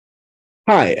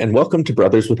Hi, and welcome to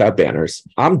Brothers Without Banners.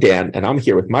 I'm Dan, and I'm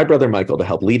here with my brother Michael to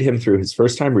help lead him through his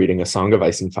first time reading A Song of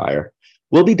Ice and Fire.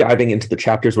 We'll be diving into the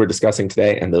chapters we're discussing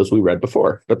today and those we read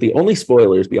before, but the only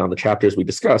spoilers beyond the chapters we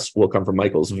discuss will come from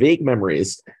Michael's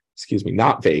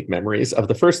not vague memories of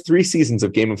the first 3 seasons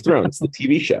of Game of Thrones, the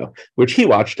TV show, which he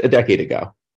watched a decade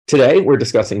ago. Today, we're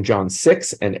discussing Jon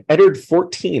 6 and Eddard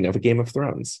 14 of A Game of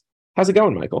Thrones. How's it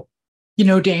going, Michael?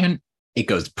 Dan, it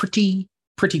goes pretty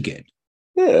good.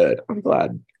 Good. I'm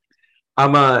glad.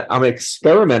 I'm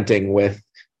experimenting with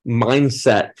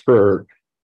mindset for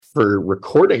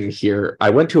recording here. I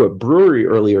went to a brewery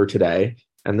earlier today,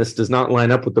 and this does not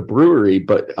line up with the brewery,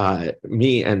 but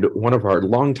me and one of our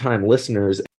longtime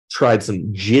listeners tried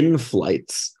some gin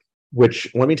flights,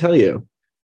 which, let me tell you,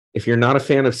 if you're not a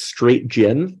fan of straight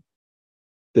gin,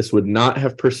 this would not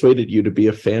have persuaded you to be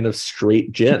a fan of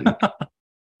straight gin.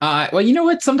 Well, you know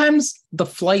what? Sometimes the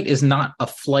flight is not a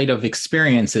flight of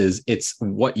experiences. It's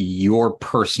what your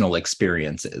personal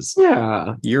experience is.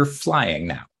 Yeah. You're flying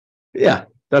now. Yeah,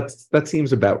 that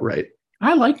seems about right.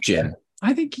 I like gin.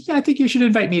 I think you should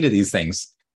invite me to these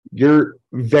things. You're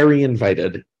very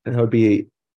invited. And that would be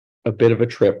a bit of a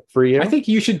trip for you. I think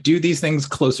you should do these things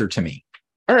closer to me.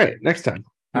 All right, next time.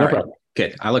 No problem.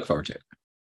 Good. I look forward to it.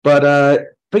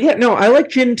 But yeah, no, I like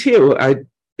gin too.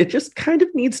 It just kind of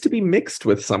needs to be mixed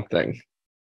with something.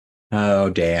 Oh,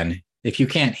 Dan, if you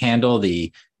can't handle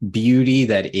the beauty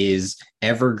that is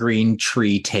evergreen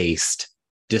tree taste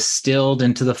distilled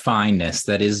into the fineness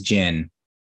that is gin,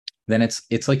 then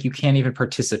it's like you can't even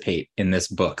participate in this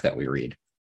book that we read.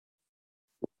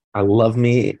 I love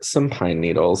me some pine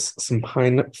needles, some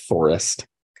pine forest.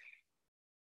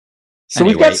 So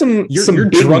anyway, we've got some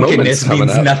big drunkenness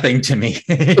means up. Nothing to me.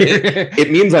 it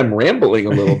means I'm rambling a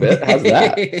little bit. How's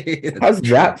that? How's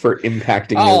that for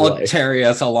impacting your life? Carry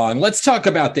us along. Let's talk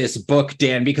about this book,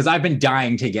 Dan, because I've been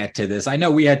dying to get to this. I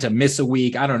know we had to miss a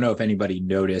week. I don't know if anybody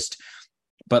noticed,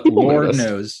 but Lord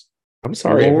knows. I'm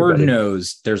sorry. Lord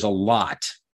knows there's a lot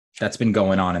that's been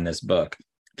going on in this book.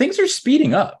 Things are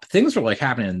speeding up. Things are like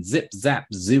happening zip, zap,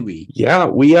 zooey. Yeah,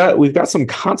 we've got some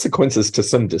consequences to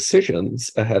some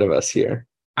decisions ahead of us here.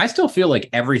 I still feel like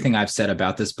everything I've said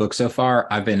about this book so far,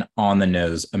 I've been on the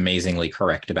nose, amazingly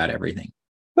correct about everything.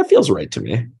 That feels right to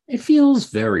me. It feels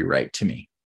very right to me.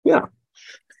 Yeah.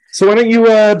 So why don't you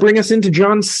bring us into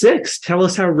Jon 6? Tell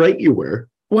us how right you were.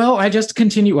 Well, I just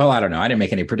continue. Well, I don't know. I didn't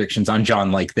make any predictions on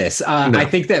Jon like this. No. I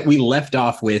think that we left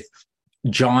off with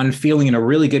Jon feeling in a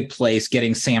really good place,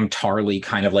 getting Sam Tarly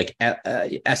kind of like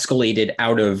escalated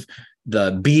out of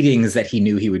the beatings that he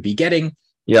knew he would be getting.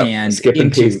 Yeah, and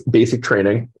skipping basic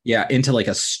training. Yeah, into like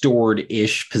a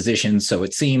stored-ish position, so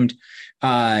it seemed.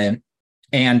 And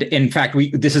in fact,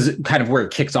 this is kind of where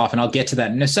it kicks off, and I'll get to that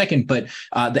in a second. But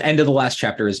the end of the last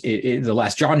chapter is the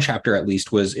last Jon chapter, at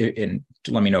least, was in.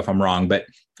 Let me know if I'm wrong, but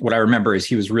what I remember is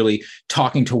he was really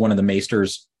talking to one of the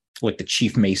maesters, like the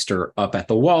chief maester up at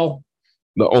the wall.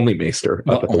 The only maester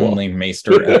up at the wall. The only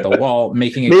maester at the wall,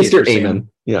 making a Maester Aemon.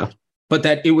 Yeah. But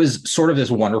that it was sort of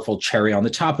this wonderful cherry on the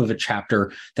top of a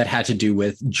chapter that had to do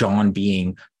with Jon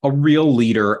being a real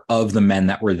leader of the men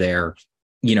that were there,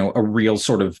 a real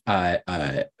sort of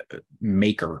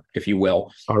maker, if you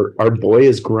will. Our boy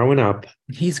is growing up.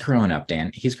 He's growing up,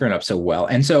 Dan. He's grown up so well.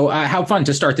 And so how fun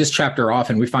to start this chapter off.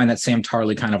 And we find that Sam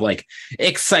Tarly kind of like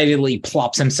excitedly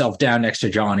plops himself down next to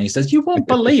Jon. He says, "You won't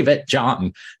believe it,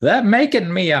 Jon. They're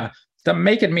making me a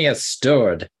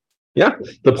steward." Yeah,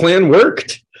 the plan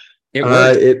worked. It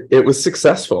worked. It was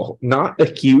successful. Not a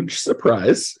huge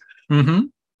surprise,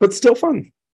 but still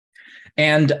fun.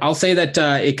 And I'll say that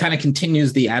it kind of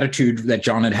continues the attitude that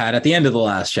Jon had at the end of the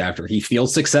last chapter. He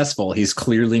feels successful. He's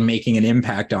clearly making an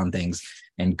impact on things,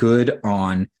 and good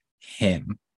on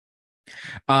him.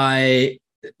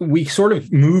 We sort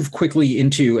of move quickly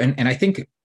into, and I think,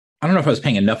 I don't know if I was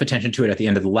paying enough attention to it at the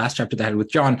end of the last chapter that I had with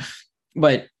Jon,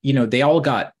 but, they all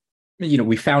got,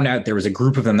 we found out there was a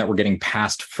group of them that were getting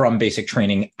passed from basic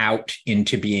training out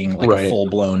into being like a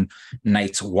full-blown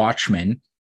Night's Watchman.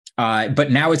 But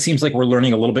now it seems like we're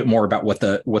learning a little bit more about what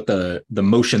the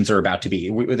motions are about to be.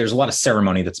 There's a lot of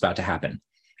ceremony that's about to happen.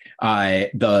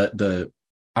 The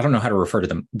I don't know how to refer to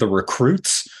them. The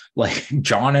recruits, like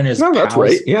Jon and his pals. That's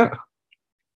right. Yeah.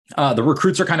 The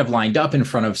recruits are kind of lined up in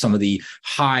front of some of the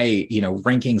high,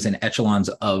 rankings and echelons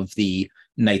of the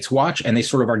Night's Watch, and they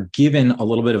sort of are given a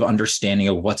little bit of understanding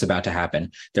of what's about to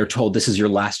happen. They're told this is your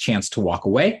last chance to walk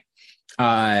away.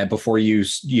 Before you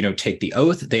take the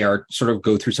oath. They are sort of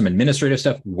go through some administrative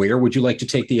stuff. Where would you like to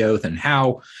take the oath and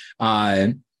how?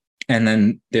 And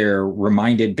then they're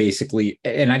reminded basically,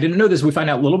 and I didn't know this, we find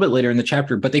out a little bit later in the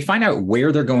chapter, but they find out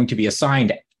where they're going to be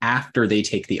assigned after they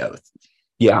take the oath.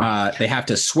 Yeah. They have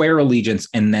to swear allegiance,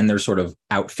 and then they're sort of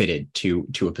outfitted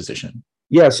to a position.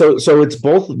 Yeah, so it's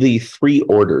both the three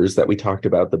orders that we talked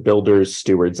about, the builders,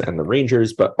 stewards, and the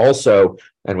rangers, but also,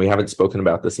 and we haven't spoken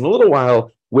about this in a little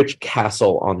while, which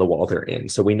castle on the wall they're in.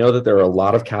 So we know that there are a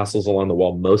lot of castles along the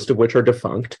wall, most of which are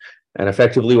defunct. And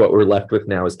effectively what we're left with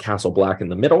now is Castle Black in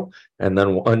the middle, and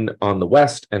then one on the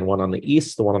west and one on the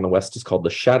east. The one on the west is called the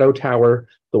Shadow Tower.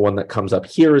 The one that comes up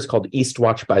here is called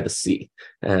Eastwatch by the Sea.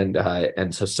 And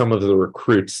so some of the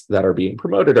recruits that are being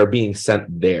promoted are being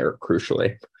sent there,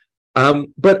 crucially.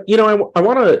 But, I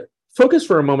want to focus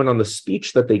for a moment on the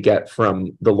speech that they get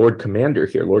from the Lord Commander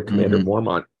here, Lord Commander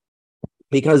Mormont,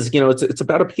 because, it's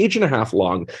about a page and a half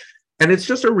long, and it's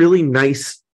just a really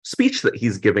nice speech that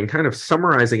he's giving, kind of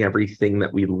summarizing everything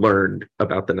that we learned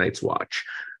about the Night's Watch.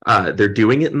 They're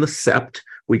doing it in the Sept.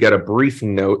 We got a brief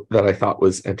note that I thought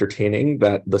was entertaining,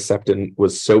 that the Septon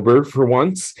was sober for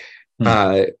once.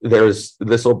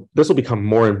 This will become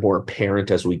more and more apparent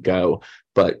as we go,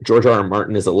 but George R. R.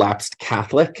 Martin is a lapsed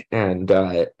Catholic, and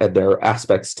there are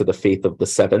aspects to the faith of the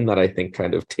Seven that I think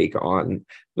kind of take on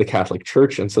the Catholic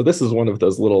Church, and so this is one of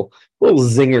those little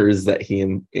zingers that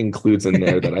he includes in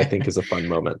there that I think is a fun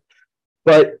moment.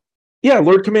 But yeah,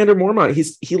 Lord Commander Mormont,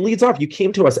 he leads off. You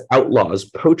came to us outlaws,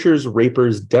 poachers,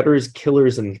 rapers, debtors,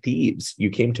 killers, and thieves.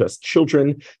 You came to us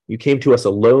children. You came to us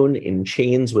alone in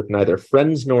chains with neither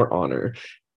friends nor honor.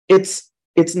 It's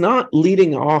not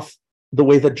leading off the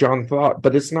way that John thought,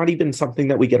 but it's not even something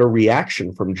that we get a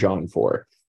reaction from John for.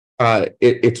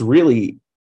 It's really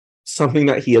something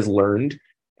that he has learned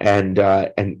and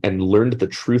learned the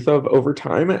truth of over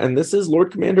time. And this is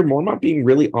Lord Commander Mormont being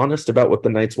really honest about what the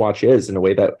Night's Watch is in a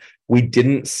way that we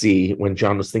didn't see when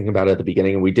John was thinking about it at the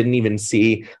beginning, and we didn't even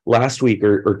see last week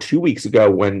or 2 weeks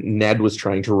ago when Ned was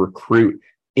trying to recruit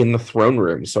in the throne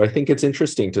room. So I think it's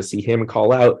interesting to see him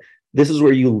call out, this is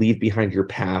where you leave behind your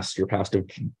past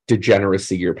of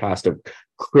degeneracy, your past of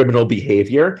criminal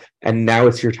behavior, and now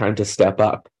it's your time to step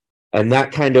up. And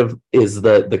that kind of is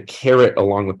the carrot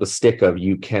along with the stick of,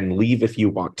 you can leave if you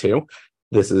want to.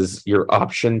 This is your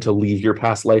option to leave your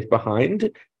past life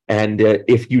behind. And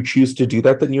if you choose to do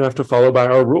that, then you have to follow by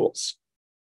our rules.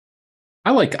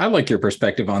 I like your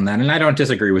perspective on that, and I don't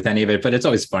disagree with any of it, but it's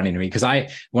always funny to me because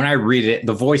when I read it,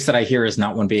 the voice that I hear is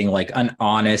not one being like an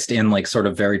honest and like sort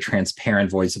of very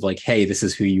transparent voice of like, hey, this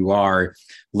is who you are.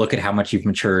 Look at how much you've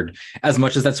matured, as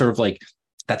much as that sort of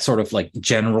like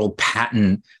general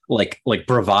patent, like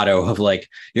bravado of like,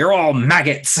 you're all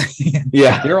maggots.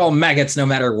 Yeah. You're all maggots no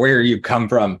matter where you come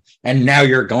from. And now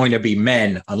you're going to be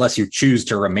men unless you choose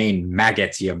to remain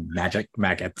maggots, you magic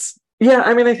maggots. Yeah,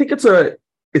 I mean, I think it's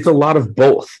a lot of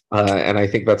both. And I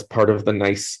think that's part of the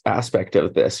nice aspect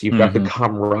of this. You've got the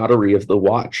camaraderie of the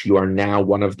Watch. You are now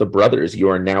one of the brothers. You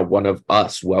are now one of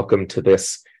us. Welcome to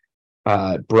this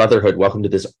brotherhood. Welcome to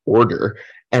this order.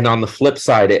 And on the flip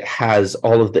side, it has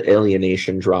all of the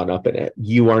alienation drawn up in it.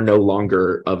 You are no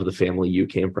longer of the family you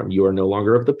came from. You are no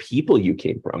longer of the people you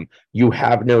came from. You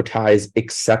have no ties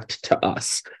except to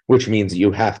us, which means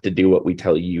you have to do what we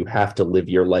tell you. You have to live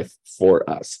your life for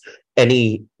us.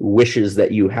 Any wishes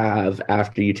that you have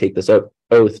after you take this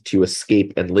oath to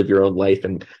escape and live your own life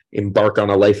and embark on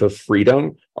a life of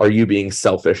freedom, are you being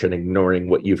selfish and ignoring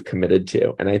what you've committed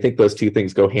to? And I think those two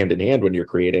things go hand in hand when you're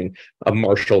creating a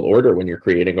martial order, when you're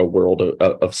creating a world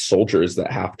of soldiers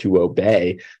that have to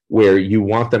obey, where you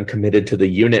want them committed to the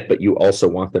unit, but you also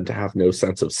want them to have no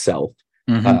sense of self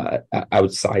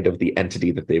outside of the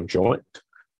entity that they've joined.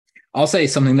 I'll say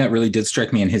something that really did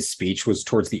strike me in his speech was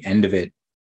towards the end of it,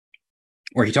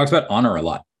 where he talks about honor a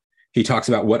lot. He talks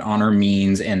about what honor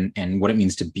means and what it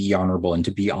means to be honorable and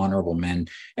to be honorable men.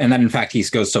 And then, in fact, he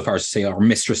goes so far as to say, our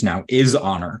mistress now is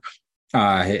honor,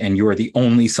 and you are the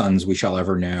only sons we shall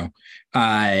ever know.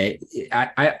 I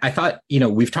thought,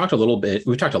 we've talked a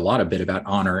lot about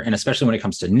honor, and especially when it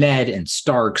comes to Ned and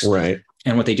Starks, right,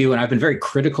 and what they do. And I've been very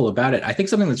critical about it. I think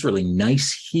something that's really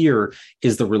nice here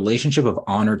is the relationship of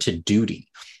honor to duty.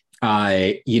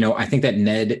 I think that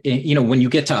Ned, when you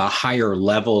get to a higher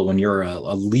level, when you're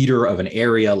a leader of an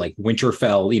area like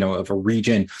Winterfell, of a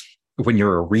region, when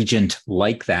you're a regent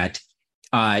like that,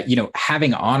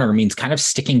 having honor means kind of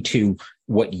sticking to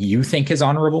what you think is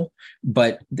honorable.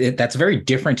 But that's very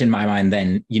different in my mind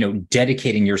than,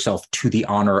 dedicating yourself to the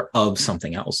honor of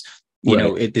something else.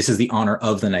 This is the honor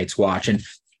of the Night's Watch. And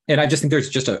I just think there's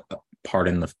just a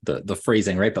pardon the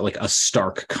phrasing, right? But like a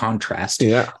stark contrast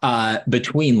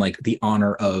between like the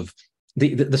honor of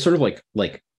the sort of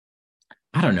like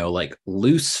I don't know, like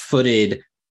loose-footed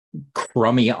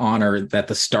crummy honor that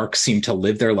the Starks seem to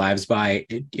live their lives by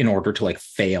in order to like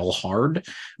fail hard,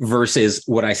 versus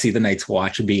what I see the Night's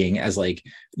Watch being as like,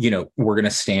 we're going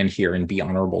to stand here and be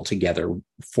honorable together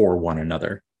for one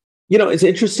another. It's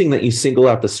interesting that you single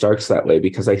out the Starks that way,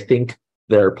 because I think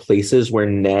there are places where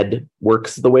Ned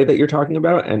works the way that you're talking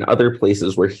about, and other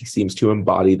places where he seems to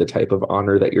embody the type of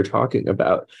honor that you're talking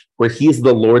about, where he's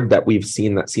the Lord that we've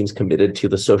seen that seems committed to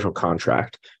the social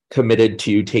contract, committed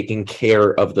to taking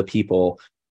care of the people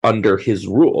under his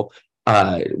rule,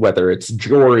 whether it's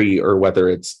Jory or whether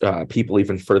it's people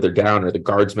even further down or the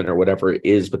guardsmen or whatever it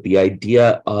is. But the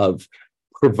idea of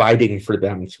providing for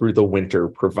them through the winter,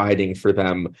 providing for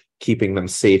them, keeping them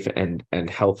safe and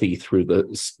healthy through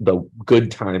the good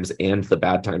times and the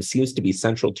bad times seems to be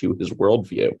central to his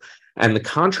worldview. And the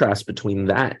contrast between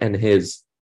that and his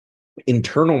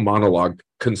internal monologue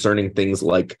concerning things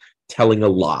like telling a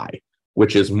lie,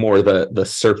 which is more the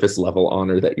surface level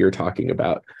honor that you're talking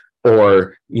about,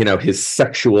 or his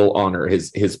sexual honor,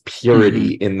 his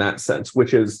purity in that sense,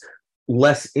 which is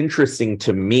less interesting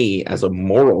to me as a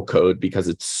moral code, because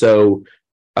it's so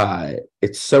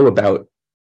about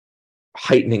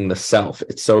heightening the self.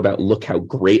 It's so about, look how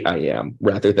great I am,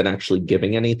 rather than actually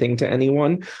giving anything to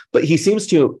anyone. But he seems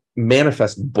to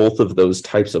manifest both of those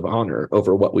types of honor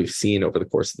over what we've seen over the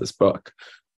course of this book.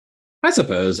 I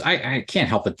suppose I can't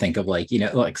help but think of like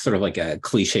sort of like a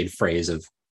cliched phrase of,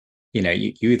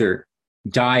 you either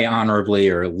die honorably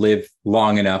or live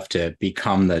long enough to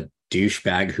become the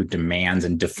douchebag who demands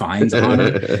and defines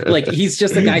honor. Like, he's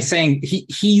just the guy saying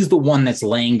he's the one that's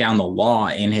laying down the law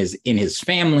in his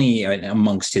family and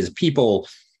amongst his people.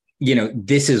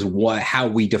 This is how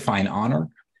we define honor.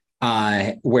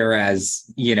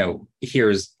 Whereas,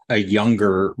 here's a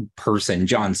younger person,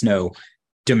 Jon Snow,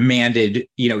 demanded,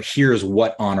 here's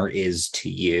what honor is to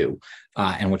you,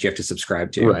 and what you have to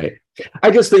subscribe to. Right.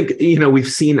 I just think, we've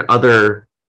seen other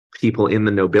people in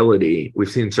the nobility.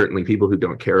 We've seen certainly people who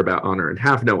don't care about honor and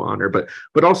have no honor, but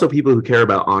also people who care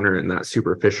about honor in that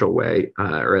superficial way,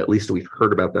 or at least we've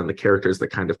heard about them. The characters that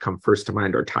kind of come first to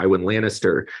mind are Tywin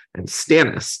Lannister and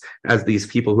Stannis, as these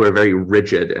people who are very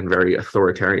rigid and very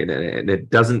authoritarian, and it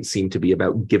doesn't seem to be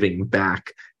about giving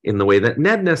back in the way that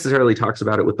Ned necessarily talks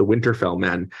about it with the Winterfell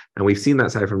men, and we've seen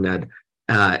that side from Ned,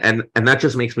 and that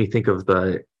just makes me think of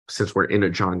since we're in a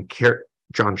Jon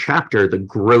chapter, the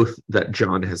growth that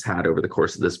Jon has had over the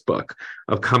course of this book,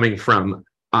 of coming from,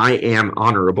 I am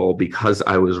honorable because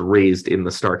I was raised in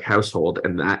the Stark household,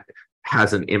 and that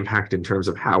has an impact in terms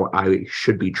of how I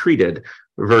should be treated,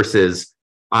 versus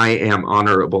I am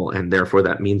honorable and therefore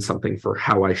that means something for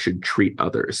how I should treat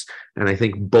others. And I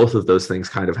think both of those things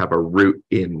kind of have a root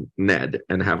in Ned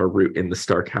and have a root in the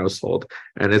Stark household.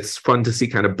 And it's fun to see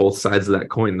kind of both sides of that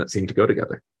coin that seem to go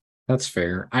together. That's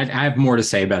fair. I have more to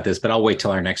say about this, but I'll wait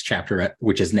till our next chapter,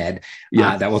 which is Ned,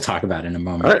 that we'll talk about in a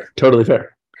moment. All right. Totally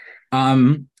fair.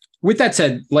 With that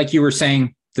said, like you were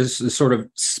saying, this is sort of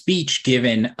speech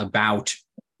given about,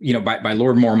 by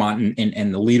Lord Mormont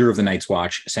and the leader of the Night's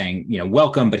Watch saying,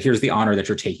 welcome, but here's the honor that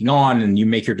you're taking on, and you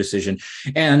make your decision.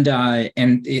 And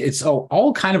it's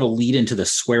all kind of a lead into the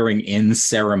swearing in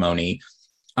ceremony.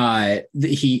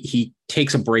 He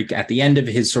takes a break at the end of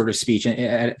his sort of speech,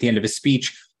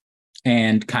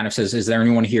 and kind of says, is there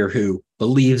anyone here who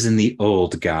believes in the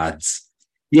old gods?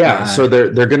 Yeah, so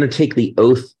they're going to take the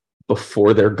oath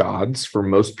before their gods. For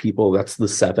most people, that's the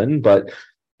 7. But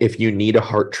if you need a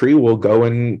heart tree, we'll go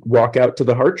and walk out to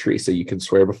the heart tree so you can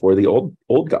swear before the old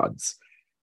gods.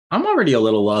 I'm already a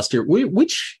little lost here.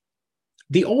 Which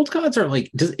the old gods are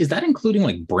like? Is that including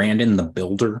like Brandon the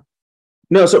Builder?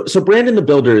 No, so Brandon the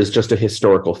Builder is just a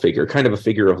historical figure, kind of a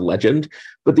figure of legend,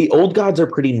 but the old gods are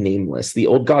pretty nameless. The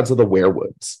old gods are the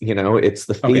werewoods, it's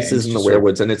the faces and the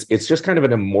werewoods, and it's just kind of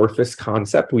an amorphous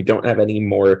concept. We don't have any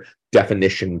more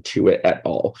definition to it at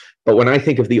all. But when I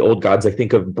think of the old gods, I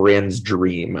think of Bran's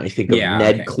dream. I think of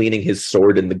Ned cleaning his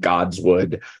sword in the god's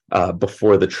wood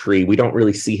before the tree. We don't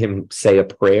really see him say a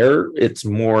prayer. It's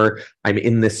more, I'm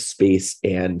in this space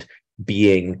and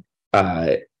being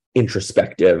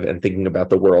introspective and thinking about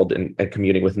the world and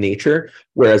communing with nature,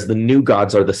 whereas the new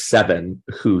gods are the 7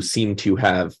 who seem to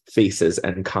have faces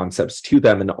and concepts to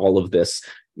them, and all of this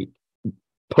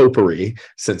popery,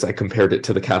 since I compared it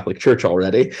to the Catholic Church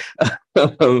already,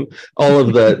 all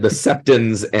of the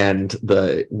septons and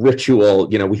the ritual,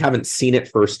 we haven't seen it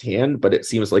firsthand, but it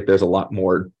seems like there's a lot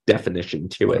more definition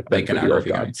to it than the old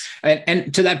gods.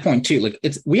 And to that point too, like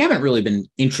we haven't really been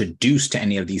introduced to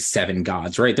any of these 7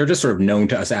 gods, right? They're just sort of known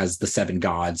to us as the 7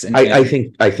 gods. And I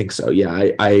think so.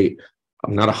 Yeah.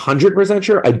 I'm not 100%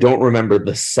 sure. I don't remember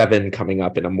the 7 coming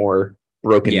up in a more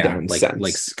broken down sense.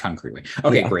 Like concretely.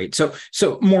 Okay, Yeah. great. So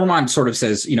Mormont sort of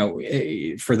says,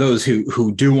 for those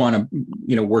who do want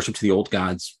to, worship to the old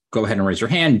gods, go ahead and raise your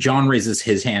hand. John raises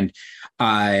his hand,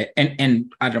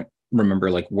 and I don't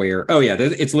remember like where. Oh yeah,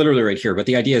 it's literally right here. But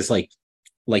the idea is like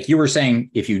you were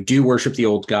saying, if you do worship the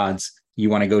old gods, you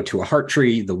want to go to a heart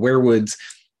tree, the werewoods.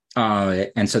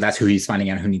 And so that's who he's finding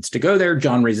out who needs to go there.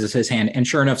 John raises his hand, and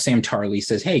sure enough, Sam Tarley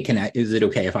says, "Hey, is it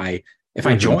okay if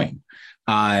I join?"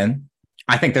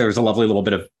 I think there was a lovely little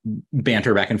bit of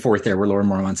banter back and forth there where Lord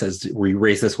Mormont says, "We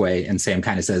raise this way," and Sam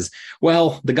kind of says,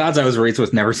 "Well, the gods I was raised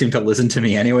with never seem to listen to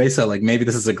me anyway, so like maybe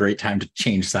this is a great time to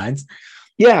change sides."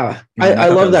 Yeah, I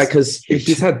love that because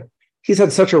he's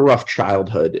had such a rough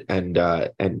childhood, and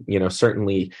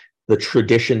certainly the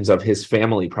traditions of his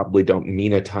family probably don't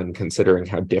mean a ton considering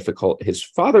how difficult his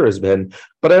father has been.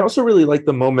 But I also really like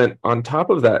the moment on top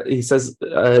of that. He says,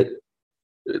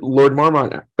 Lord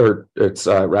Mormont, or it's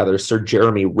rather Sir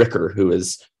Jeremy Ricker, who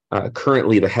is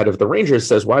currently the head of the Rangers,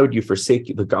 says, "Why would you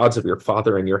forsake the gods of your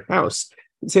father and your house?"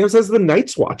 And Sam says, "The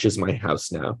Night's Watch is my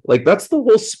house now." Like, that's the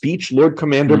whole speech Lord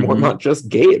Commander Mormont just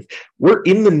gave. We're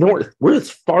in the north. We're as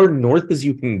far north as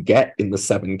you can get in the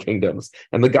Seven Kingdoms.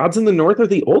 And the gods in the north are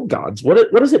the old gods.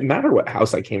 What does it matter what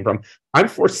house I came from? I'm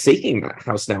forsaking that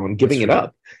house now and giving it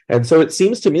up. And so it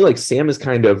seems to me like Sam is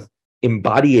kind of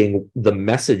embodying the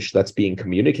message that's being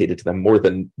communicated to them more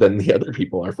than the other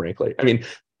people are, frankly. I mean,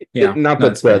 not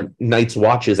that the Night's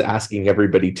Watch is asking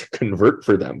everybody to convert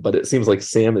for them, but it seems like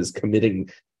Sam is committing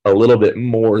a little bit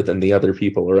more than the other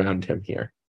people around him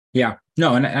here. Yeah,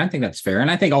 no, and I think that's fair.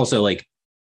 And I think also, like,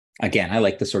 again, I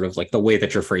like the sort of like the way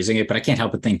that you're phrasing it, but I can't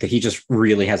help but think that he just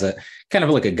really has a kind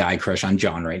of like a guy crush on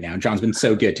John right now. John's been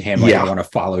so good to him. Like, I want to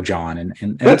follow John.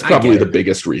 And that's probably the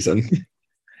biggest reason.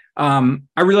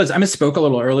 I realized I misspoke a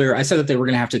little earlier. I said that they were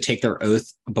going to have to take their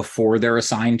oath before they're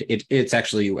assigned. It's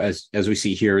actually, as we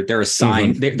see here, they're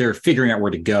assigned. They're figuring out where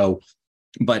to go,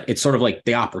 but it's sort of like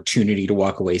the opportunity to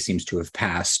walk away seems to have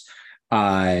passed.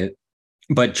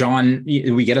 But John,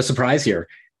 we get a surprise here,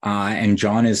 and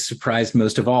John is surprised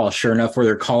most of all. Sure enough, where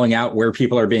they're calling out where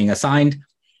people are being assigned,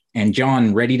 and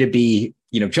John, ready to be,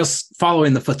 just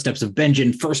following the footsteps of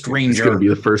Benjen, first Ranger. He's going to be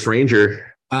the first Ranger.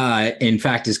 In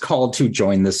fact, is called to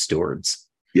join the stewards.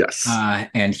 Yes.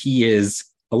 And he is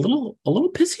a little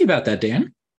pissy about that,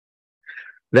 Dan.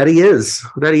 That he is.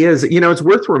 It's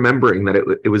worth remembering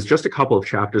that it was just a couple of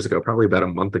chapters ago, probably about a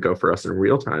month ago for us in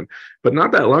real time, but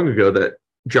not that long ago that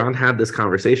John had this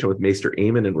conversation with Maester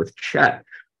Aemon and with Chet,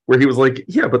 where he was like,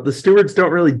 yeah, but the stewards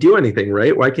don't really do anything,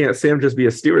 right? Why can't Sam just be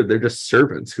a steward? They're just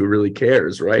servants. Who really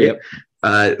cares, right?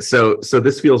 Yep. So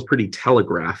this feels pretty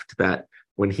telegraphed that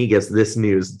when he gets this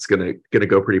news, it's gonna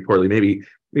go pretty poorly. Maybe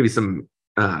some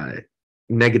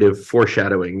negative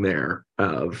foreshadowing there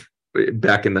of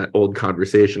back in that old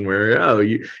conversation where,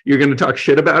 you're gonna talk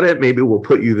shit about it. Maybe we'll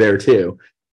put you there too.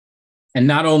 And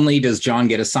not only does John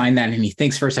get assigned that, and he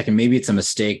thinks for a second maybe it's a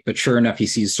mistake, but sure enough, he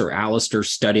sees Sir Alistair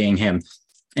studying him,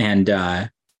 and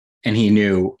he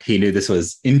knew this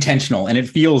was intentional, and it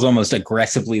feels almost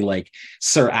aggressively like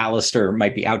Sir Alistair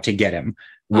might be out to get him.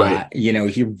 Right.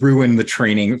 He ruined the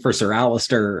training for Sir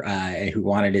Alistair, who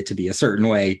wanted it to be a certain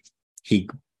way. He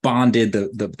bonded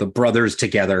the brothers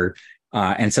together.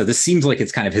 And so this seems like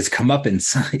it's kind of his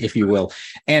comeuppance, if you will.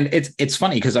 And it's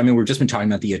funny because, we've just been talking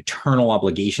about the eternal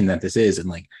obligation that this is. And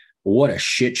like, what a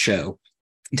shit show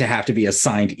to have to be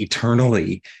assigned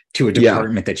eternally to a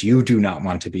department that you do not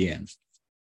want to be in.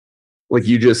 Like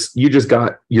you just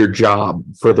got your job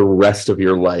for the rest of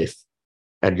your life,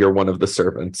 and you're one of the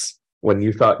servants when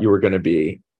you thought you were going to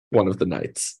be one of the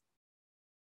knights.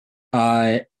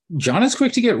 John is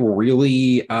quick to get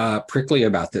really prickly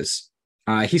about this.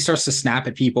 He starts to snap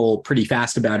at people pretty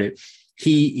fast about it.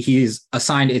 He's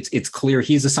assigned, it's clear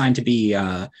he's assigned to be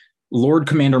Lord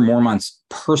Commander Mormont's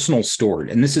personal steward.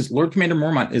 And this is Lord Commander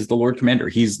Mormont is the Lord Commander.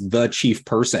 He's the chief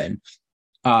person.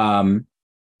 And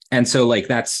so like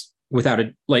that's without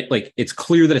a like it's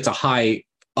clear that it's a high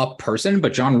up person,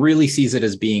 but John really sees it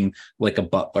as being like a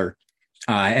butler.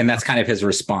 And that's kind of his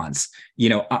response.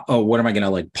 What am I going to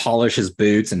like polish his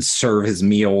boots and serve his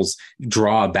meals,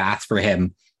 draw a bath for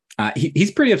him?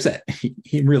 He's pretty upset.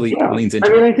 He really leans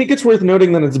into it. I think it's worth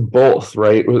noting that it's both,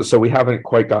 right? So we haven't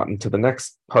quite gotten to the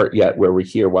next part yet where we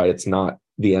hear why it's not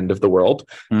the end of the world.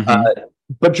 Mm-hmm.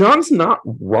 But John's not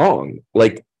wrong.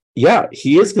 Like, yeah,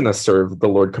 he is going to serve the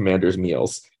Lord Commander's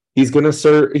meals. He's going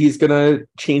to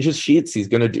change his sheets. He's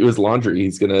going to do his laundry.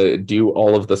 He's going to do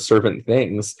all of the servant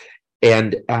things.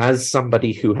 And as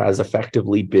somebody who has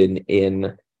effectively been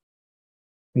in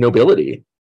nobility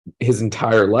his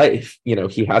entire life,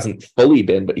 he hasn't fully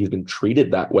been, but he's been treated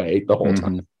that way the whole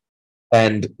time.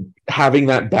 And having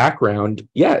that background,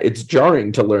 yeah, it's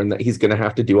jarring to learn that he's going to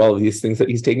have to do all of these things that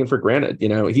he's taken for granted.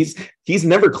 He's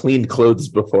never cleaned clothes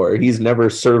before. He's never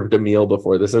served a meal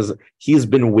before. He's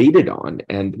been waited on.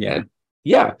 And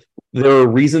yeah, there are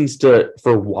reasons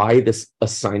for why this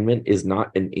assignment is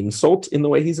not an insult in the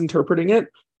way he's interpreting it,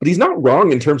 but he's not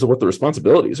wrong in terms of what the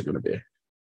responsibilities are going to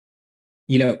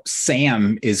be.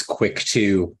 Sam is quick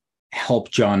to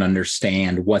help John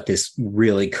understand what this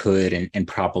really could and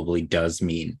probably does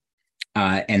mean.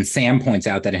 And Sam points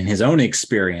out that in his own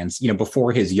experience,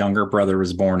 before his younger brother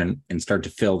was born and started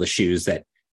to fill the shoes that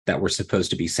were supposed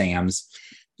to be Sam's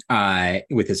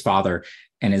with his father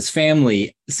and his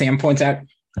family, Sam points out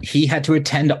he had to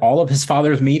attend all of his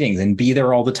father's meetings and be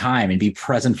there all the time and be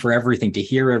present for everything, to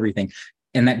hear everything.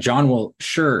 And that John will,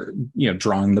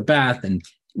 drawing the bath and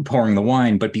pouring the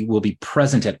wine, but will be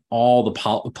present at all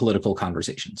the political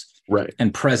conversations, right?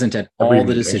 And present at all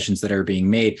the decisions that are being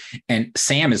made. And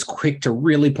Sam is quick to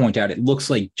really point out, it looks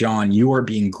like, John, you are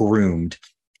being groomed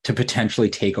to potentially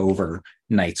take over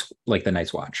the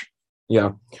Night's Watch.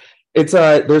 Yeah. It's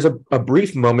there's a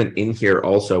brief moment in here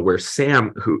also where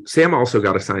Sam also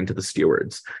got assigned to the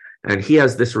stewards, and he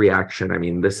has this reaction. I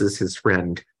mean, this is his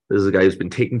friend. This is a guy who's been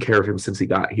taking care of him since he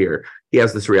got here. He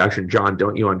has this reaction, John,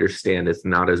 don't you understand? It's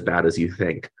not as bad as you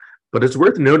think. But it's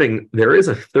worth noting there is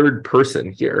a third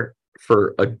person here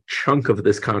for a chunk of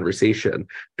this conversation,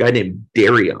 a guy named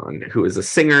Darion, who is a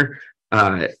singer,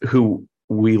 I don't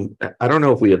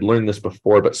know if we had learned this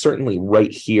before, but certainly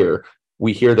right here,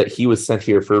 we hear that he was sent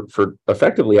here for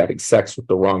effectively having sex with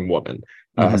the wrong woman,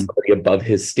 somebody above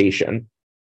his station.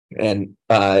 And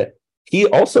he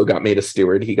also got made a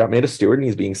steward. He got made a steward, and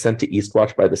he's being sent to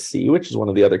Eastwatch by the Sea, which is one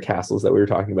of the other castles that we were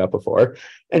talking about before.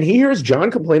 And he hears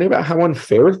John complaining about how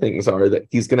unfair things are, that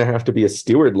he's going to have to be a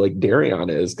steward like Darion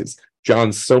is, because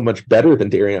John's so much better than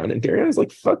Darion. And Darion's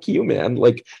like, fuck you, man.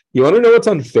 Like, you want to know what's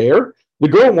unfair? The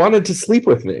girl wanted to sleep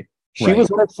with me. She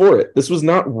was all for it. This was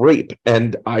not rape.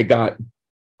 And I got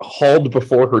hauled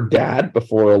before her dad,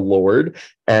 before a lord,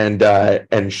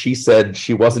 and she said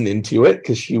she wasn't into it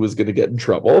because she was going to get in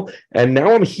trouble, and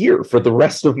now I'm here for the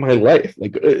rest of my life.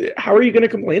 Like, how are you going to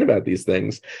complain about these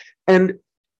things? And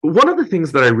one of the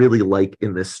things that I really like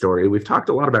in this story, we've talked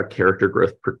a lot about character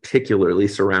growth, particularly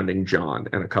surrounding John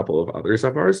and a couple of others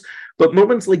of ours, but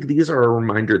moments like these are a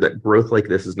reminder that growth like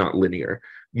this is not linear.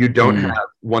 You don't have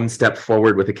one step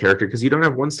forward with a character because you don't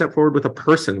have one step forward with a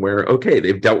person where, okay,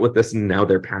 they've dealt with this and now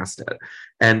they're past it.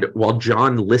 And while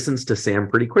John listens to Sam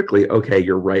pretty quickly, okay,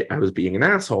 you're right, I was being an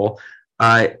asshole,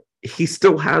 he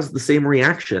still has the same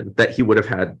reaction that he would have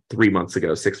had 3 months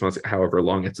ago, 6 months, however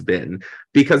long it's been,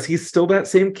 because he's still that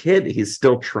same kid. He's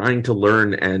still trying to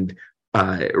learn and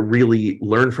really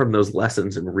learn from those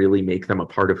lessons and really make them a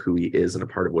part of who he is and a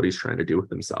part of what he's trying to do with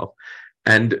himself.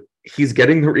 And he's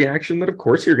getting the reaction that, of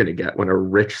course, you're going to get when a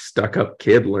rich, stuck-up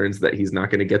kid learns that he's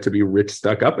not going to get to be rich,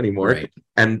 stuck-up anymore. Right.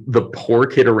 And the poor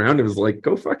kid around him is like,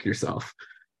 go fuck yourself.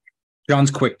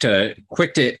 John's quick to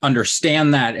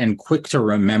understand that, and quick to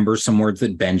remember some words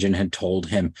that Benjen had told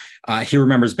him. He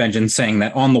remembers Benjen saying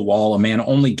that on the wall, a man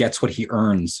only gets what he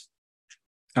earns.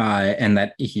 And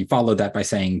that he followed that by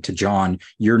saying to John,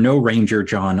 you're no ranger,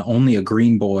 John, only a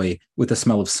green boy with the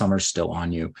smell of summer still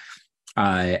on you.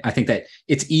 I think that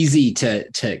it's easy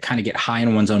to kind of get high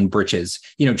in one's own britches.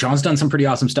 John's done some pretty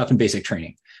awesome stuff in basic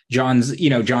training. John's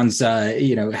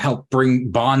helped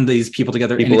bond these people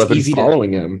together. People have been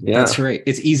following him. Yeah, that's right.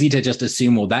 It's easy to just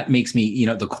assume, well, that makes me,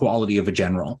 the quality of a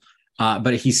general.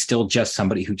 But he's still just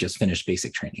somebody who just finished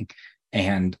basic training.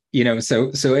 And,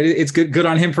 so it's good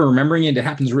on him for remembering it. It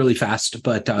happens really fast,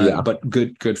 but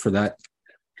good for that.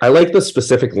 I like the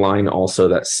specific line also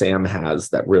that Sam has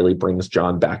that really brings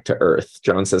John back to earth.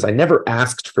 John says, I never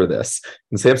asked for this.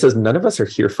 And Sam says, none of us are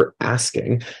here for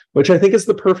asking, which I think is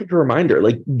the perfect reminder.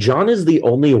 Like, John is the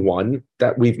only one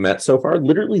that we've met so far,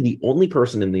 literally the only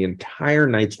person in the entire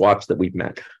Night's Watch that we've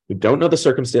met. We don't know the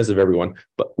circumstance of everyone,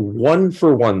 but one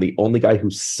for one, the only guy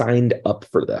who signed up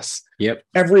for this. Yep.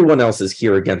 Everyone else is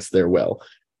here against their will.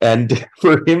 And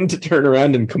for him to turn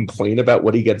around and complain about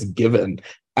what he gets given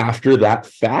after that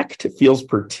fact feels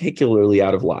particularly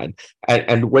out of line.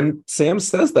 And when Sam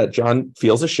says that, John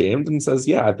feels ashamed and says,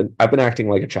 yeah, I've been acting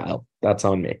like a child. That's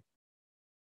on me.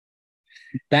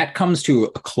 That comes to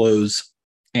a close,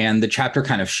 and the chapter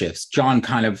kind of shifts. John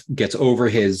kind of gets over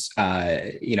his,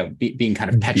 being kind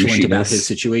of petulant about his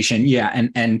situation. Yeah.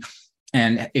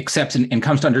 And accepts and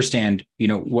comes to understand,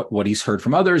 what he's heard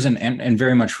from others and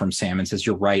very much from Sam, and says,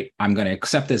 you're right, I'm going to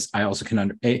accept this. I also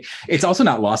can it's also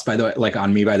not lost, by the way, like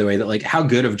on me, by the way, that like how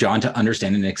good of John to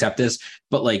understand and accept this,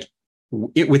 but like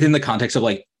within the context of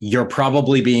like, you're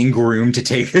probably being groomed to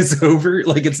take this over.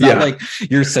 Like, it's not like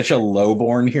you're such a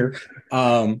lowborn here.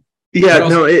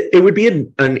 It would be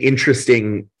an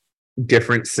interesting,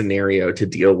 different scenario to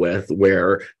deal with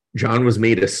where John was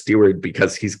made a steward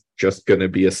because he's just going to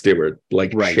be a steward,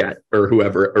 like Chet or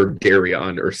whoever, or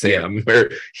Darion or Sam, where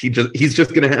he's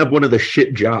just going to have one of the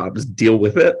shit jobs, deal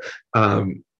with it.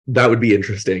 That would be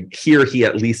interesting. Here, he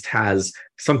at least has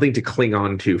something to cling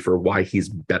on to for why he's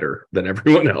better than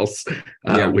everyone else,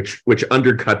 which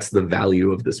undercuts the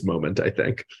value of this moment, I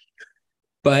think.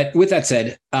 But with that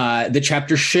said, the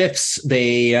chapter shifts.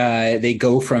 They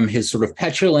go from his sort of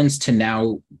petulance to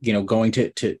now, going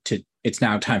to it's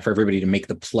now time for everybody to make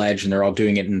the pledge, and they're all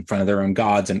doing it in front of their own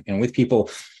gods and with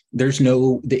people. There's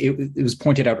no, it was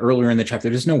pointed out earlier in the chapter,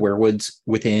 there's no werewoods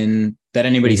within that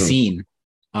anybody's seen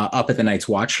up at the Night's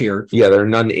Watch here. Yeah, there are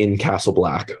none in Castle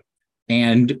Black.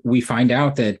 And we find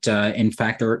out that, in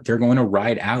fact, they're going to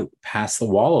ride out past the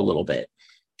wall a little bit.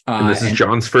 And this is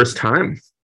John's first time.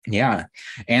 Yeah.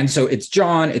 And so it's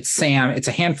John, it's Sam, it's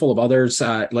a handful of others,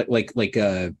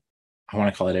 I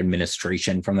want to call it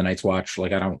administration from the Night's Watch.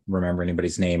 Like, I don't remember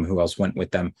anybody's name who else went with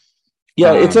them.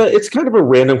 Yeah, it's kind of a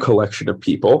random collection of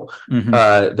people.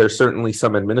 There's certainly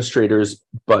some administrators,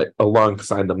 but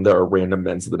alongside them, there are random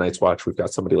men of the Night's Watch. We've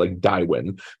got somebody like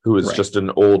Dywin, who is just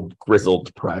an old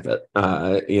grizzled private.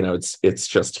 It's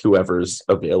just whoever's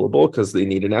available because they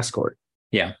need an escort.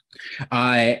 Yeah.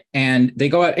 And they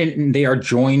go out and they are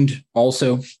joined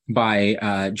also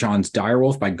by John's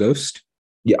direwolf, by Ghost.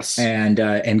 Yes.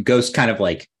 And Ghost kind of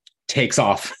like takes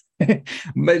off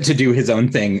to do his own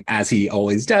thing, as he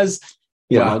always does.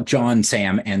 While John,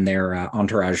 Sam, and their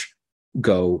entourage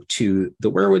go to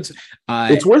the werewoods.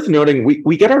 It's worth noting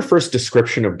we get our first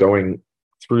description of going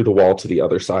through the wall to the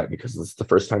other side because it's the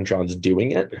first time John's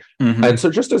doing it. And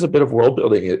so just as a bit of world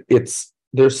building,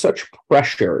 there's such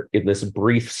pressure in this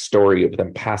brief story of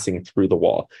them passing through the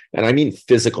wall. And I mean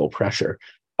physical pressure.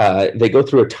 They go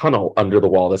through a tunnel under the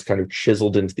wall that's kind of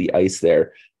chiseled into the ice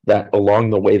there, that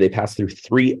along the way they pass through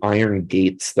 3 iron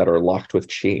gates that are locked with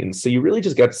chains. So you really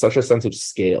just get such a sense of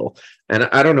scale. And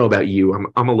I don't know about you,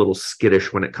 I'm a little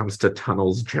skittish when it comes to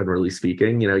tunnels, generally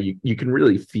speaking. You can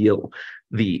really feel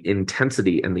the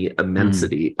intensity and the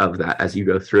immensity of that as you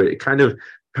go through it. It kind of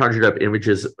conjured up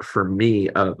images for me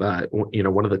of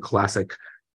one of the classic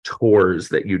tours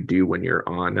that you do when you're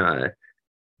on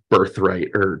Birthright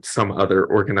or some other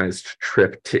organized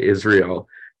trip to Israel,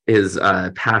 is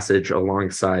a passage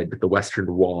alongside the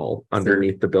Western Wall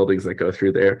underneath the buildings that go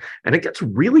through there. And it gets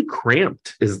really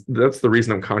cramped. That's the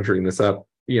reason I'm conjuring this up,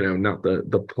 not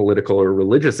the political or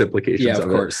religious implications of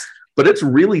course. But it's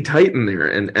really tight in there.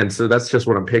 And so that's just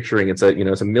what I'm picturing. It's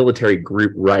a military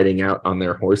group riding out on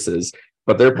their horses,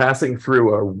 but they're passing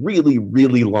through a really,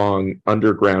 really long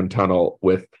underground tunnel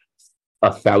with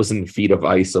 1,000 feet of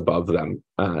ice above them.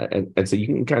 And so you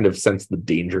can kind of sense the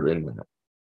danger in that.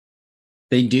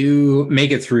 They do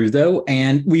make it through, though,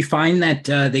 and we find that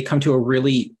they come to a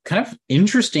really kind of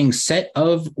interesting set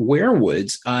of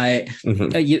werewoods.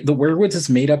 The werewoods is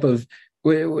made up of,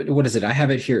 what is it? I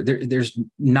have it here. There's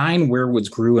 9 werewoods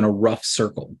grew in a rough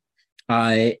circle.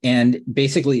 And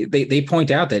basically, they point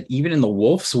out that even in the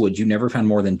Wolf's Wood, you never found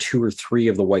more than 2 or 3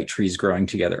 of the white trees growing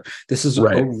together. This is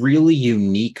a really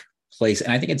unique place,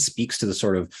 and I think it speaks to the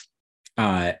sort of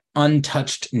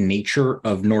untouched nature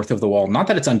of north of the wall. Not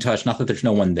that it's untouched, not that there's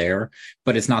no one there,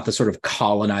 but it's not the sort of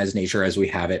colonized nature as we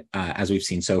have it, as we've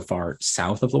seen so far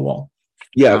south of the wall.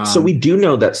 Yeah, so we do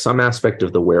know that some aspect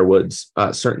of the werewoods,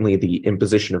 certainly the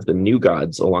imposition of the new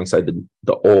gods alongside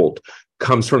the old,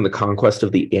 comes from the conquest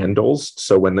of the Andals.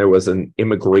 So when there was an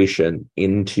immigration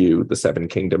into the Seven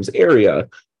Kingdoms area,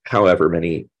 however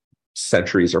many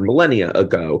centuries or millennia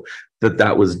ago,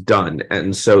 that was done.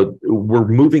 And so we're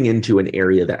moving into an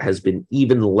area that has been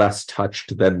even less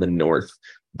touched than the north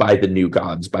by the new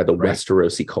gods, by the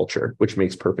Westerosi culture, which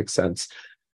makes perfect sense.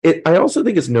 I also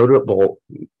think it's notable,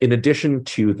 in addition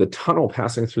to the tunnel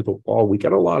passing through the wall, we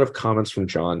get a lot of comments from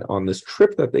John on this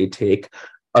trip that they take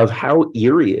of how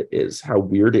eerie it is, how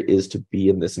weird it is to be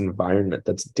in this environment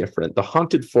that's different. The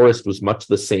haunted forest was much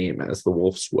the same as the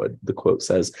Wolf's Wood, the quote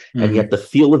says, and yet the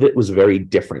feel of it was very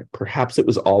different. Perhaps it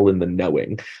was all in the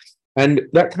knowing. And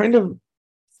that kind of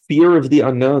fear of the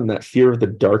unknown, that fear of the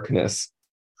darkness,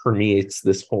 permeates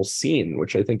this whole scene,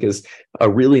 which I think is a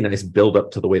really nice build up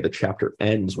to the way the chapter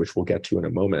ends, which we'll get to in a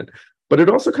moment. But it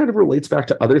also kind of relates back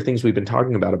to other things we've been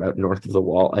talking about north of the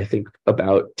wall. I think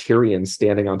about Tyrion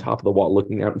standing on top of the wall,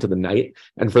 looking out into the night,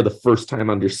 and for the first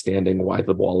time understanding why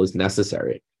the wall is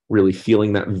necessary, really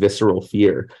feeling that visceral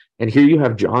fear. And here you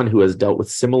have John, who has dealt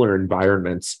with similar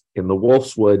environments in the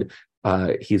Wolf's Wood,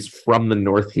 He's from the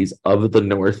north, he's of the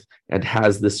north, and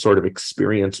has this sort of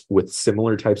experience with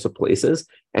similar types of places.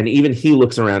 And even he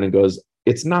looks around and goes,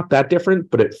 it's not that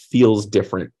different, but it feels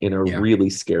different in a really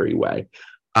scary way.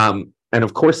 And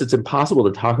of course, it's impossible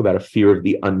to talk about a fear of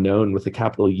the unknown with a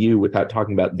capital U without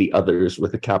talking about the others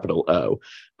with a capital O.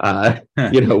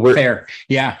 We're fair.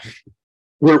 Yeah.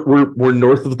 We're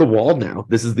north of the wall now.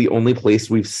 This is the only place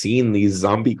we've seen these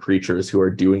zombie creatures who are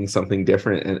doing something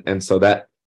different. And so that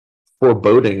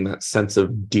foreboding, that sense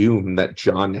of doom that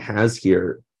John has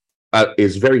here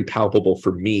is very palpable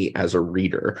for me as a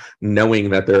reader, knowing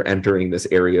that they're entering this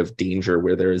area of danger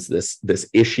where there is this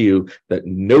issue that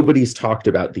nobody's talked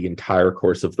about the entire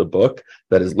course of the book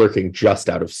that is lurking just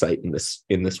out of sight in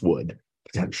this wood,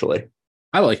 potentially.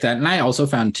 I like that. And I also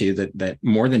found too that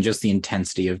more than just the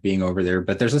intensity of being over there,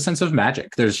 but there's a sense of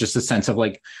magic. There's just a sense of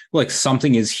like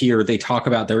something is here. They talk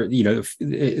about I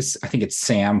think it's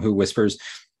Sam who whispers,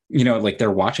 like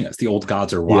they're watching us. The old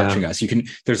gods are watching us.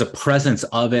 There's a presence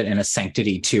of it and a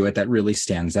sanctity to it that really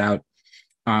stands out.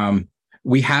 Here,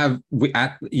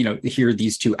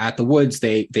 these two at the woods,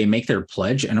 they make their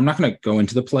pledge, and I'm not going to go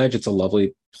into the pledge. It's a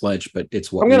lovely pledge, but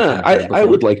it's what I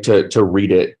would like to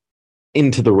read it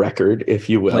into the record, if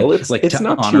you will. It's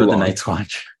not honor too long. The Night's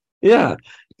Watch. Yeah.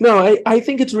 No, I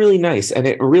think it's really nice, and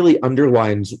it really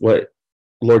underlines what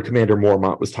Lord Commander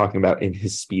Mormont was talking about in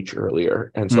his speech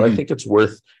earlier. And so I think it's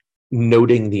worth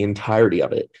noting the entirety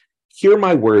of it. Hear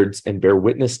my words and bear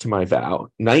witness to my vow.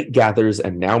 Night gathers,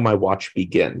 and now my watch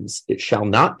begins. It shall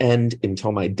not end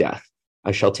until my death.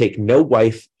 I shall take no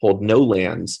wife, hold no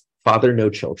lands, father no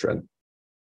children.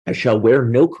 I shall wear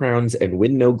no crowns and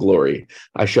win no glory.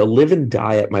 I shall live and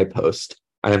die at my post.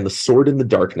 I am the sword in the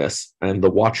darkness. I am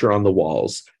the watcher on the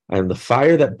walls. I am the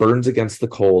fire that burns against the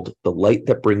cold, the light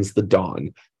that brings the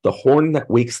dawn, the horn that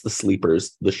wakes the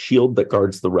sleepers, the shield that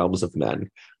guards the realms of men.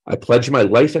 I pledge my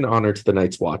life and honor to the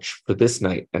Night's Watch for this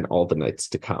night and all the nights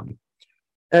to come.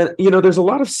 And, there's a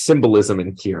lot of symbolism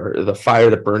in here. The fire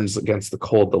that burns against the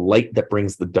cold, the light that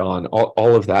brings the dawn,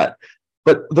 all of that.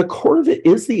 But the core of it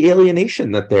is the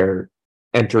alienation that they're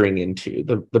entering into.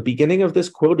 The beginning of this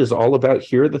quote is all about,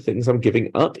 here are the things I'm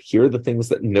giving up. Here are the things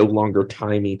that no longer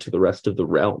tie me to the rest of the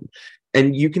realm.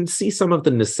 And you can see some of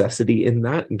the necessity in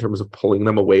that in terms of pulling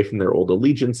them away from their old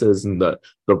allegiances and the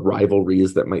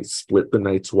rivalries that might split the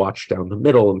Night's Watch down the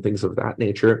middle and things of that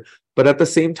nature. But at the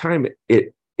same time,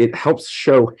 it helps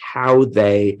show how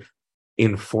they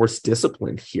enforce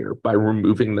discipline here by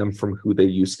removing them from who they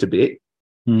used to be.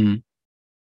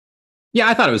 Yeah,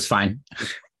 I thought it was fine.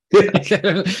 I think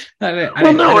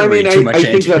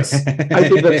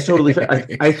that's totally fair.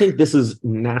 I think this is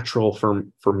natural for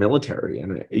military,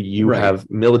 and you have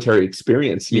military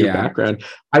experience in your background.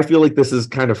 I feel like this is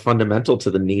kind of fundamental to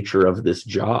the nature of this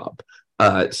job.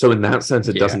 So in that sense,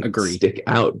 it doesn't stick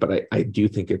out, but I do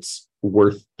think it's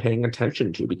worth paying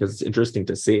attention to because it's interesting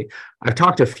to see. I've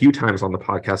talked a few times on the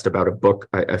podcast about a book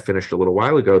I finished a little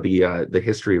while ago, the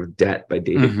History of Debt by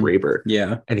David Graeber.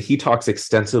 Yeah. And he talks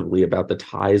extensively about the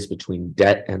ties between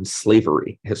debt and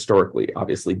slavery historically,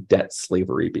 obviously debt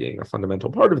slavery being a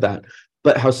fundamental part of that,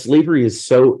 but how slavery is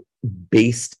so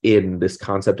based in this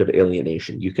concept of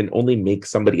alienation. You can only make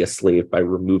somebody a slave by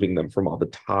removing them from all the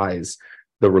ties,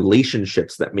 the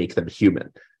relationships that make them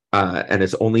human. And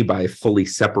it's only by fully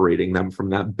separating them from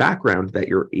that background that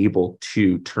you're able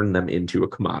to turn them into a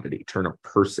commodity, turn a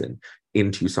person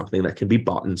into something that can be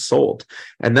bought and sold.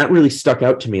 And that really stuck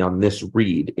out to me on this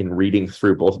read, in reading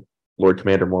through both Lord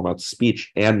Commander Mormont's speech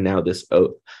and now this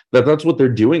oath, that's what they're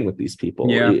doing with these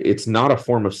people. Yeah. It's not a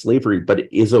form of slavery, but it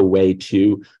is a way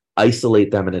to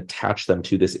isolate them and attach them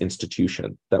to this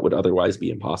institution that would otherwise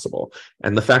be impossible.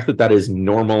 And the fact that that is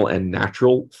normal and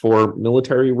natural for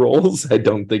military roles, I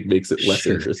don't think makes it less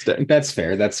interesting. That's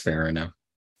fair. That's fair enough.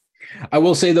 I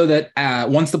will say, though, that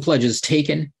once the pledge is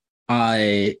taken,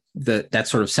 that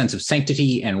sort of sense of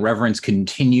sanctity and reverence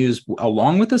continues,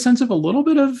 along with the sense of a little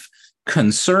bit of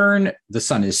concern. The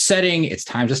sun is setting. It's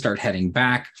time to start heading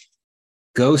back.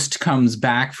 Ghost comes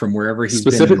back from wherever he's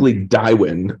specifically been.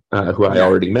 Dywyn, who I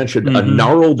already mentioned, a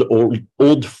gnarled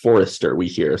old forester we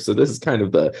hear. So this is kind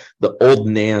of the old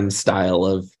Nan style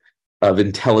of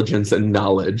intelligence and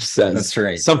knowledge. Says, that's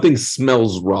right, something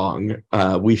smells wrong.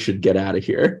 We should get out of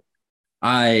here.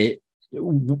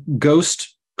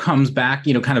 Ghost comes back,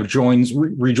 kind of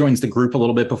rejoins the group a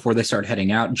little bit before they start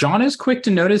heading out. John is quick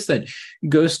to notice that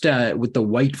Ghost, with the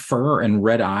white fur and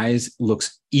red eyes,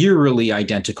 looks eerily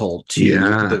identical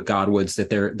to the godwoods that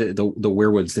they're the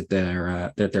weirwoods that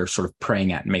they're sort of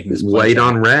praying at and making this white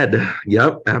on red.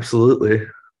 Yep, absolutely.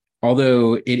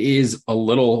 Although it is a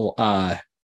little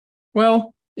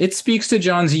It speaks to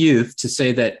John's youth to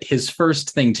say that his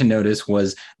first thing to notice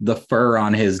was the fur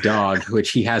on his dog, which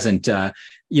he hasn't, that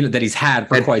he's had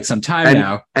for quite some time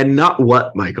now. And not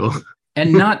what, Michael?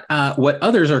 And not what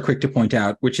others are quick to point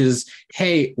out, which is,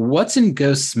 hey, what's in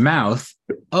Ghost's mouth?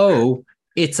 Oh,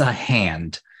 it's a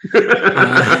hand.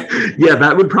 Yeah,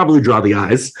 that would probably draw the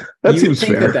eyes. That seems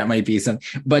fair. That might be some,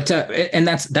 but and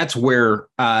that's where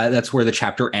the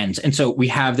chapter ends. And so we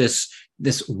have this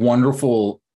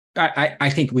wonderful. I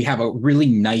think we have a really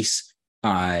nice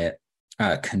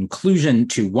conclusion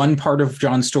to one part of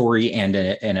John's story and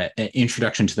an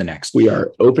introduction to the next. We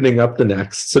are opening up the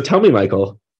next. So tell me,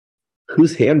 Michael,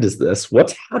 whose hand is this?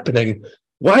 What's happening?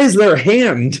 Why is there a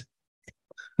hand?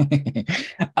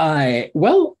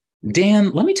 Well, Dan,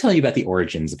 let me tell you about the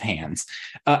origins of hands.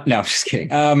 No, I'm just kidding.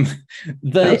 How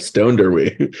stoned are we?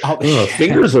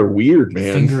 Fingers are weird,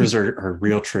 man. Fingers are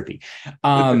real trippy.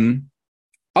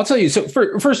 I'll tell you. So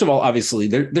first of all, obviously,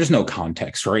 there's no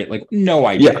context, right? Like, no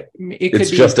idea. Yeah,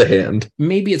 it's just a hand.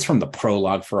 Maybe it's from the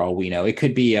prologue for all we know. It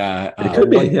could be.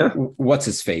 What's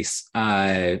his face?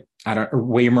 Waymar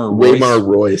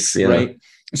Royce. Yeah. Right.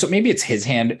 So maybe it's his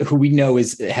hand, who we know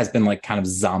has been like kind of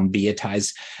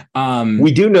zombieitized.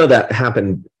 We do know that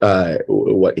happened.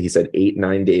 What he said,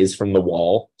 8-9 days from the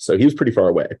wall. So he was pretty far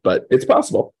away, but it's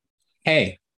possible.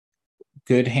 Hey,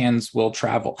 good hands will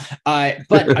travel.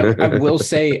 But I will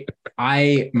say,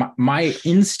 my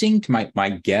instinct, my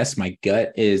guess, my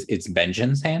gut is it's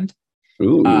Benjen's hand.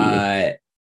 Ooh.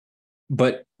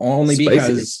 But only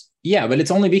because, but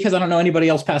it's only because I don't know anybody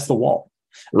else past the wall.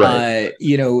 Right.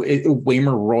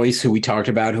 Waymar Royce, who we talked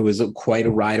about, who was quite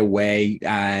a ride away.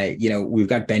 We've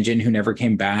got Benjen, who never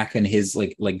came back, and his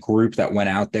like group that went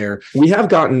out there. We have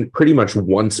gotten pretty much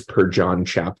once per John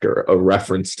chapter a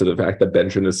reference to the fact that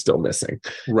Benjen is still missing.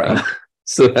 Right.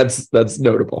 So that's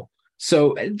notable.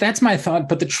 So that's my thought.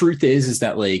 But the truth is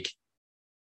that like,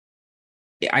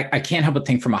 I can't help but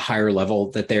think from a higher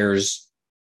level that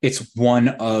it's one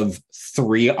of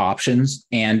 3 options,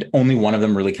 and only one of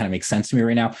them really kind of makes sense to me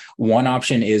right now. One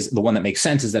option is the one that makes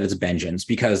sense, is that it's Benjen's,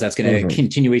 because that's going to be a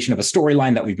continuation of a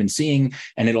storyline that we've been seeing,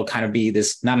 and it'll kind of be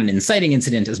this, not an inciting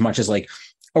incident as much as like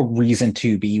a reason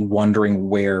to be wondering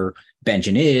where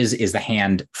Benjen is. Is the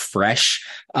hand fresh,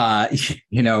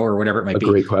 or whatever it might be? A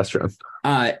great question.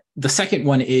 The second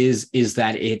one is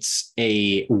that it's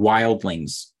a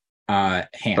wildlings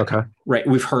hand. Okay. Right.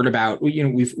 We've heard about,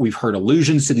 we've heard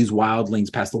allusions to these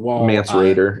wildlings past the wall. Mance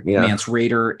Raider. Mance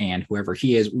Raider and whoever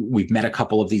he is. We've met a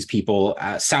couple of these people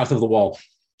south of the wall.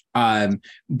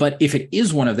 But if it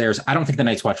is one of theirs, I don't think the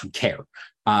Night's Watch would care.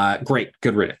 Great.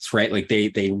 Good riddance, right? Like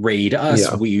they raid us.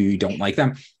 Yeah. We don't like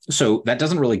them. So that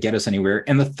doesn't really get us anywhere.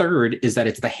 And the third is that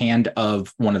it's the hand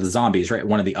of one of the zombies, right?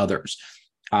 One of the others,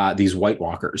 these White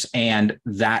Walkers. And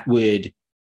that would,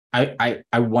 I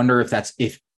wonder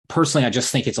if personally, I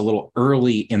just think it's a little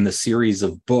early in the series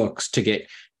of books to get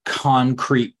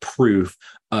concrete proof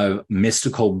of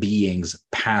mystical beings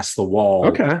past the wall.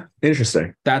 Okay,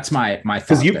 interesting. That's my thought.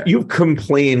 Because you've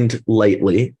complained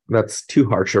lately, that's too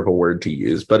harsh of a word to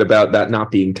use, but about that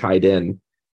not being tied in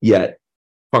yet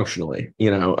functionally.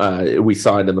 We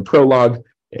saw it in the prologue.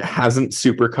 It hasn't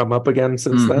super come up again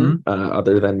since then,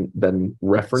 other than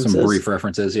references. Some brief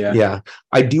references, yeah. Yeah.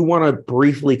 I do want to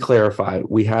briefly clarify.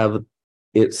 We have,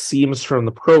 it seems from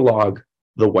the prologue,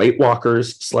 the White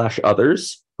Walkers /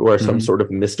 others, who are some sort of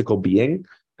mystical being.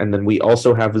 And then we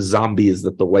also have zombies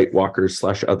that the White Walkers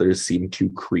 / others seem to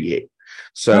create.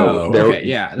 So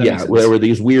there were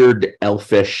these weird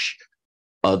elfish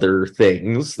other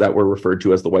things that were referred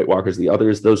to as the White Walkers. The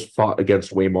others, those fought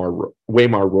against Waymar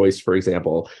Royce, for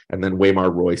example, and then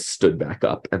Waymar Royce stood back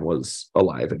up and was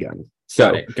alive again.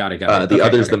 So got it. The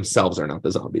others themselves are not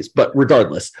the zombies, but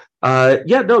regardless,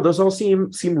 those all seem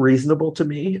reasonable to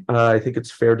me. I think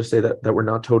it's fair to say that we're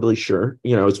not totally sure.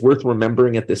 It's worth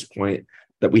remembering at this point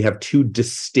that we have 2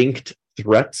 distinct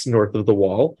threats north of the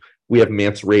wall. We have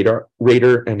Mance Raider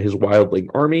and his wildling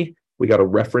army. We got a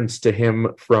reference to him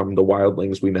from the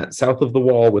wildlings we met south of the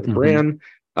wall with Bran,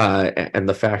 and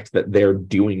the fact that they're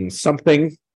doing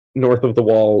something north of the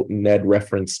wall. Ned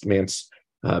referenced Mance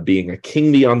being a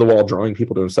king beyond the wall, drawing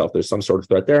people to himself. There's some sort of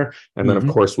threat there. And then, of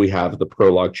course, we have the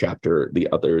prologue chapter. The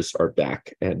others are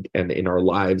back and in our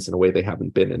lives in a way they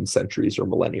haven't been in centuries or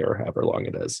millennia or however long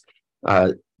it is.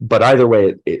 But either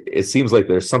way, it seems like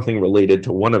there's something related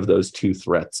to one of those 2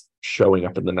 threats showing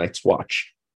up in the Night's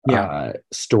Watch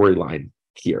storyline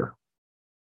here.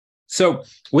 So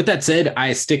with that said,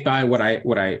 I stick by what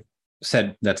I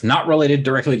said that's not related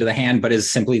directly to the hand, but is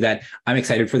simply that I'm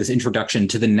excited for this introduction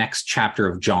to the next chapter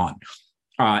of John.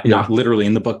 Not literally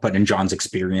in the book, but in John's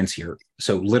experience here.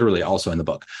 So literally also in the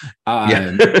book.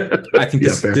 I think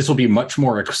this will be much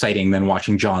more exciting than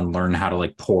watching John learn how to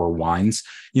like pour wines,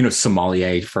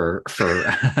 sommelier for.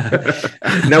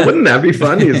 Now, wouldn't that be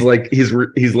fun? He's like, he's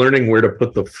learning where to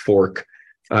put the fork.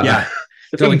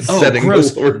 They're like,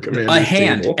 gross. A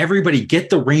hand. Table. Everybody get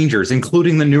the Rangers,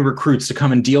 including the new recruits, to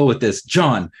come and deal with this.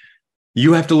 John,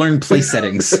 you have to learn place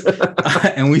settings.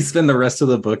 And we spend the rest of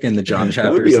the book in the John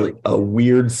chapters. That would be a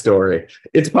weird story.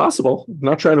 It's possible. I'm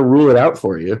not trying to rule it out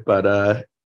for you, but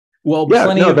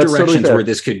plenty of directions where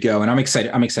this could go, and I'm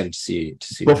excited to see.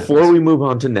 Before we move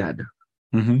on to Ned,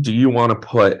 do you want to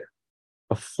put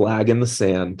a flag in the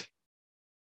sand?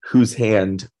 Whose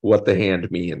hand, what the hand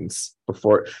means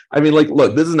before? I mean, like,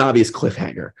 look, this is an obvious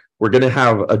cliffhanger. We're going to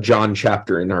have a John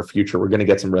chapter in our future. We're going to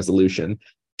get some resolution.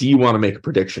 Do you want to make a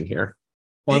prediction here?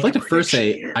 Well, I'd like to first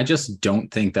say, I just don't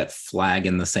think that flag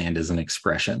in the sand is an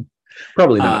expression.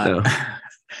 Probably not,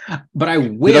 no. But I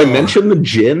will. Did I mention the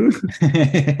gin?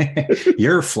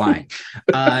 You're flying.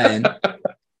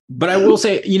 But I will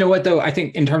say, you know what, though? I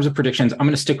think in terms of predictions, I'm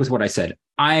going to stick with what I said.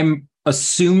 I'm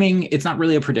assuming it's not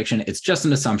really a prediction. It's just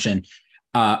an assumption.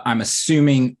 I'm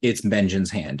assuming it's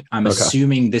Benjen's hand. I'm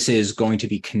assuming this is going to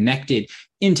be connected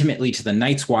intimately to the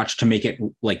Night's Watch to make it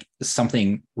like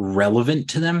something relevant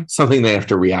to them. Something they have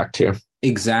to react to.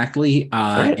 Exactly.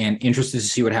 Right. And interested to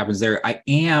see what happens there. I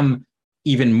am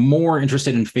even more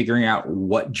interested in figuring out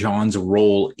what John's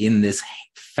role in this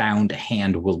found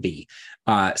hand will be.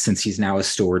 Since he's now a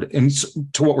steward, and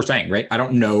to what we're saying, right? I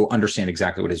don't understand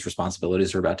exactly what his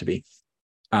responsibilities are about to be.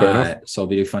 So it'll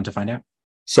be fun to find out.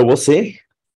 So we'll see.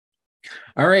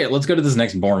 All right, let's go to this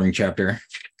next boring chapter.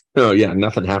 Oh yeah,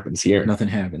 nothing happens here. Nothing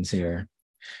happens here.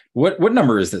 What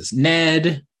number is this?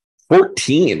 Ned?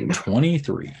 14.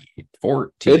 23.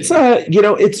 14.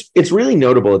 It's it's really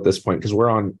notable at this point because we're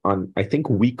on I think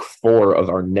week 4 of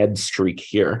our Ned streak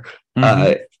here.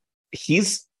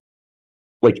 He's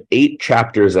like 8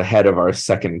 chapters ahead of our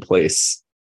second place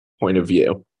point of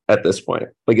view at this point.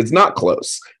 Like, it's not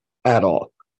close at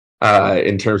all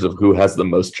in terms of who has the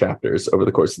most chapters over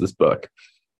the course of this book.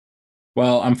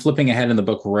 Well, I'm flipping ahead in the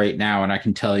book right now, and I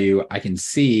can tell you, I can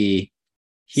see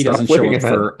he doesn't show up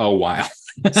for a while.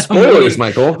 Spoilers,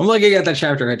 Michael. I'm looking at that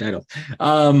chapter title.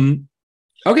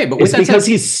 Okay, but it's because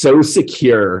he's so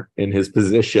secure in his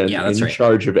position, in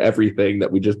charge of everything,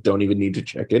 that we just don't even need to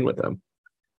check in with him.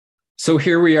 So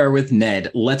here we are with Ned.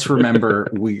 Let's remember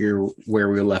where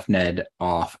we left Ned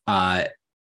off.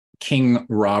 King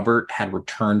Robert had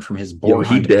returned from his boar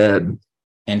hunt. He did.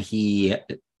 And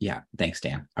thanks,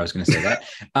 Dan. I was going to say that.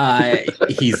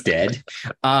 He's dead.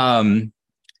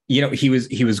 He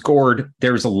was gored.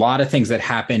 There was a lot of things that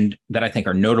happened that I think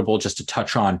are notable just to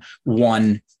touch on.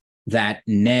 One, that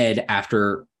Ned,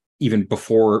 after even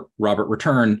before Robert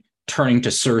returned, turning to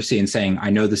Cersei and saying, I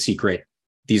know the secret.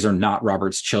 These are not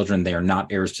Robert's children. They are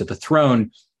not heirs to the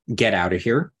throne. Get out of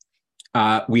here.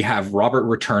 We have Robert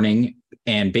returning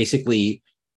and basically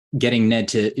getting Ned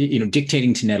to,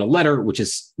 dictating to Ned a letter, which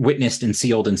is witnessed and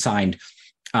sealed and signed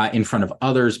in front of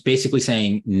others, basically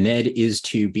saying Ned is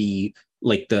to be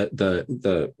like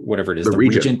the whatever it is, the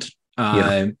regent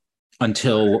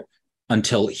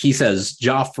until he says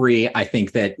Joffrey. I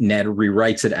think that Ned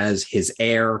rewrites it as his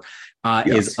heir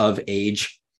is of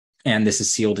age. And this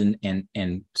is sealed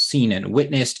and seen and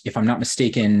witnessed. If I'm not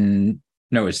mistaken,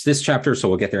 no, it's this chapter, so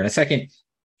we'll get there in a second.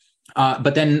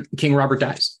 But then King Robert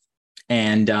dies,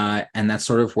 and that's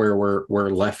sort of where we're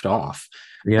left off.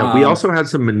 Yeah, we also had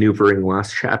some maneuvering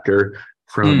last chapter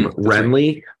from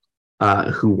Renly,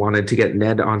 who wanted to get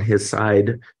Ned on his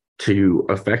side to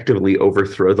effectively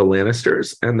overthrow the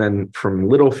Lannisters, and then from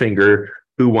Littlefinger,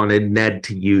 who wanted Ned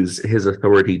to use his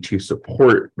authority to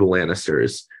support the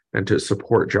Lannisters and to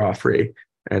support Joffrey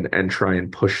and try and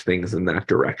push things in that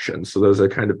direction. So those are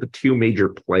kind of the 2 major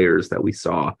players that we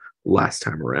saw last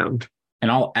time around. And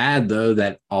I'll add, though,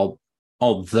 that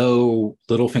although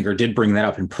Littlefinger did bring that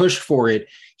up and push for it,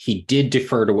 he did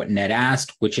defer to what Ned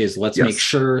asked, which is let's make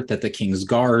sure that the King's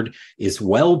Guard is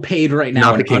well paid right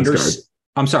now. Not the King's Guard.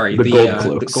 I'm sorry, the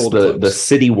Gold Cloaks. The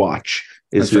City Watch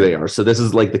is who they are. So this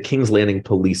is like the King's Landing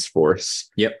police force.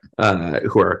 Yep.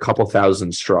 Who are a couple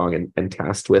thousand strong and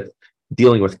tasked with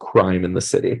dealing with crime in the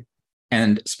city.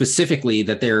 And specifically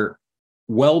that they're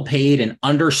well paid and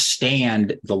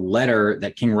understand the letter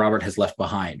that King Robert has left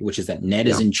behind, which is that Ned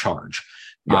is in charge.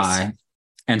 Yes.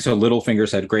 And so Littlefinger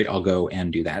said, great, I'll go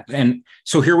and do that. And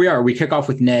so here we are. We kick off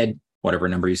with Ned, whatever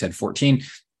number you said, 14.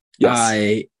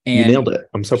 Yes. And you nailed it.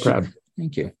 I'm so proud.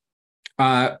 Thank you.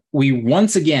 We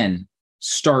once again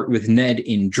start with Ned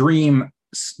in dreaming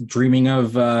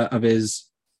of his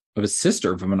of his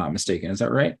sister, if I'm not mistaken. Is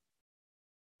that right?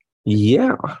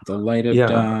 Yeah. The light of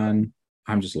dawn.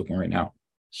 I'm just looking right now.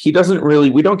 We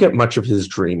don't get much of his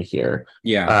dream here.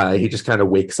 Yeah. He just kind of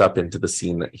wakes up into the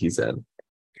scene that he's in.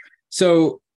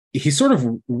 So he's sort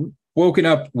of woken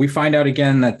up. We find out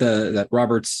again that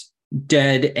Robert's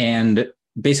dead, and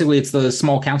basically it's the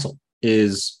small council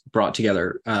is brought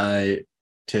together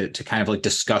to kind of like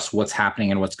discuss what's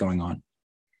happening and what's going on.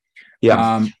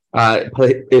 Yeah.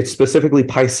 It's specifically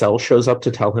Pycelle shows up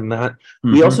to tell him that.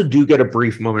 Mm-hmm. We also do get a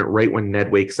brief moment right when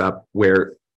Ned wakes up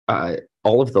where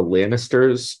all of the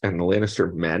Lannisters and the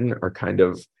Lannister men are kind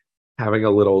of having a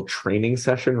little training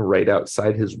session right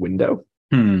outside his window,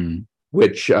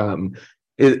 which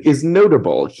is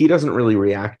notable. He doesn't really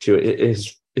react to it.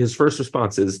 His first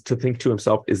response is to think to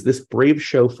himself, is this brave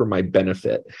show for my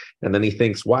benefit? And then he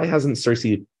thinks, why hasn't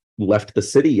Cersei left the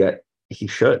city yet? He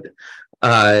should.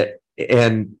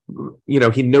 And,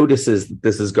 he notices that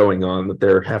this is going on, that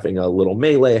they're having a little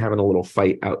melee, having a little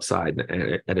fight outside,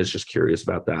 and is just curious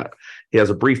about that. He has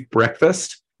a brief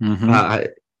breakfast,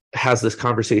 has this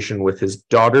conversation with his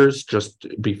daughters just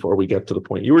before we get to the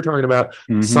point you were talking about.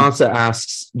 Sansa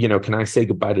asks, can I say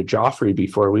goodbye to Joffrey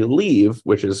before we leave,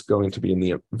 which is going to be in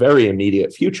the very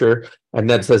immediate future. And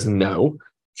Ned says no.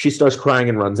 She starts crying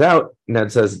and runs out.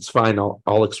 Ned says, it's fine.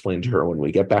 I'll explain to her when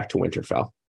we get back to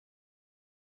Winterfell.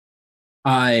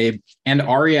 And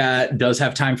Arya does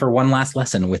have time for one last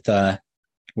lesson with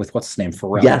what's his name,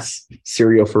 Farrell. Yes,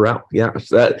 Syrio Farrell. Yeah,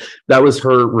 that was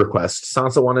her request.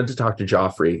 Sansa wanted to talk to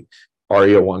Joffrey.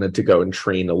 Arya wanted to go and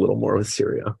train a little more with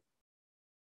Syrio.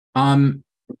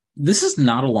 This is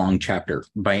not a long chapter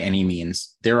by any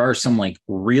means. There are some like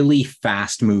really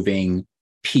fast moving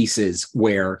pieces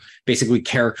where basically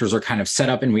characters are kind of set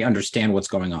up and we understand what's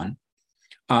going on.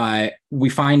 We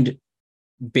find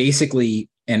basically,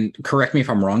 and correct me if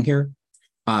I'm wrong here,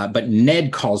 but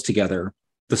Ned calls together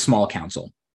the small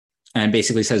council and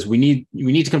basically says, we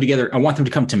need to come together. I want them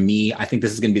to come to me. I think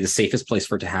this is going to be the safest place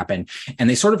for it to happen. And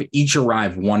they sort of each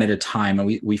arrive one at a time,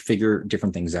 and we figure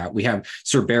different things out. We have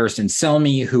Sir Barristan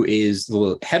Selmy, who is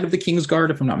the head of the King's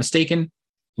Guard, if I'm not mistaken.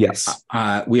 Yes.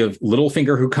 We have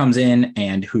Littlefinger, who comes in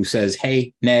and who says,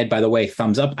 hey, Ned, by the way,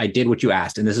 thumbs up. I did what you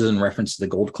asked. And this is in reference to the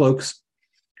gold cloaks.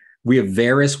 We have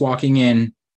Varys walking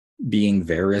in, being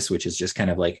Varys, which is just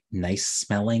kind of like nice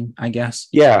smelling, I guess.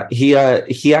 Yeah, he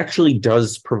actually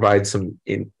does provide some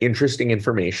interesting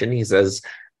information. He says,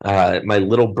 my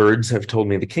little birds have told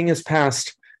me the king has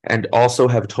passed and also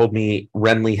have told me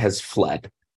Renly has fled.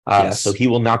 Yes. So he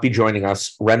will not be joining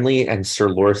us. Renly and Sir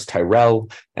Loras Tyrell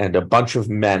and a bunch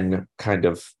of men kind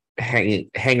of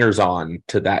hangers on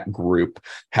to that group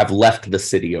have left the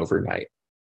city overnight.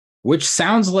 Which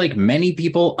sounds like many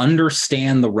people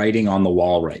understand the writing on the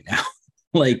wall right now.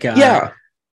 Yeah,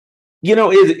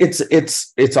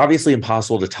 it's obviously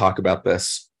impossible to talk about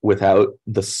this without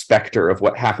the specter of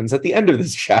what happens at the end of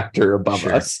this chapter above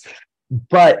us.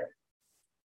 But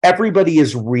everybody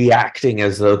is reacting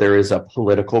as though there is a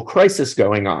political crisis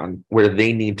going on where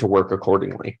they need to work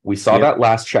accordingly. We saw that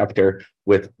last chapter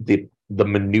with the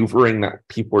maneuvering that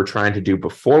people were trying to do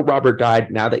before Robert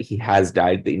died. Now that he has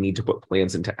died, they need to put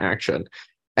plans into action.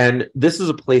 And this is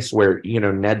a place where,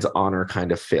 Ned's honor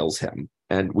kind of fails him.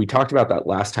 And we talked about that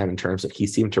last time in terms of he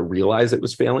seemed to realize it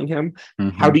was failing him.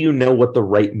 How do you know what the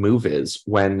right move is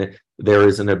when there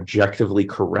is an objectively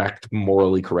correct,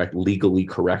 morally correct, legally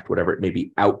correct, whatever it may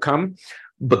be, outcome?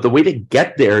 But the way to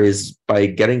get there is by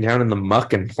getting down in the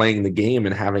muck and playing the game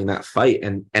and having that fight.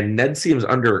 And Ned seems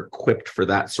under-equipped for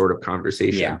that sort of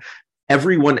conversation. Yeah.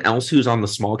 Everyone else who's on the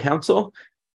small council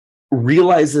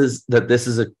realizes that this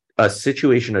is a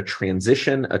situation, a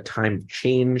transition, a time of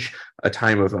change, a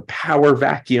time of a power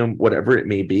vacuum, whatever it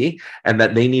may be, and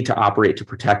that they need to operate to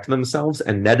protect themselves.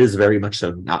 And Ned is very much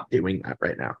so not doing that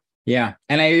right now. Yeah.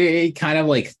 And I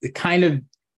kind of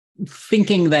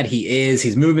thinking that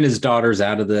he's moving his daughters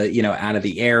out of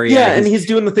the area. Yeah, and he's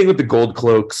doing the thing with the gold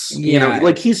cloaks.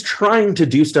 He's trying to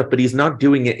do stuff, but he's not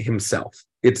doing it himself.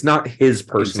 It's not his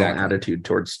personal attitude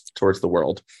towards the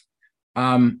world.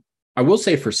 I will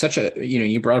say, for such a,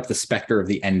 you brought up the specter of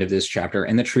the end of this chapter,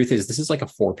 and the truth is this is like a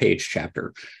 4-page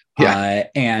chapter. Yeah.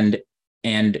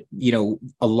 And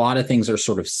a lot of things are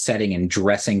sort of setting and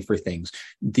dressing for things.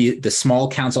 The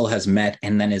small council has met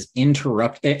and then is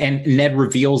interrupted, and Ned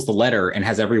reveals the letter and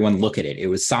has everyone look at it. It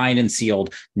was signed and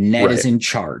sealed. Ned is in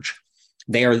charge.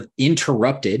 They are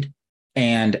interrupted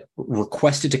and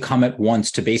requested to come at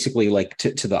once to basically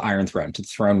to the Iron Throne, to the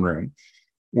throne room.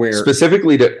 Where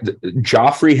specifically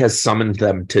Joffrey has summoned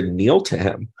them to kneel to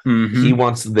him. He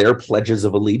wants their pledges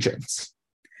of allegiance.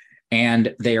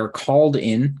 And they are called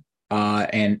in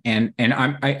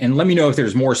And let me know if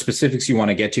there's more specifics you want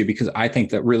to get to, because I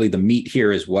think that really the meat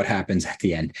here is what happens at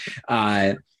the end.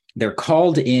 They're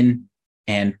called in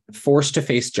and forced to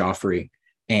face Joffrey,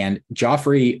 and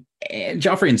Joffrey and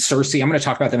Cersei. I'm going to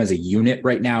talk about them as a unit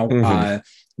right now.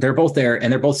 They're both there,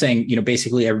 and they're both saying,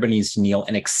 basically everybody needs to kneel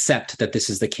and accept that this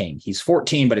is the king. He's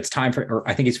 14, but it's time for, or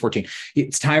I think he's 14.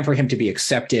 It's time for him to be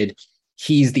accepted.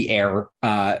 He's the heir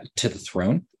to the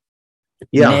throne.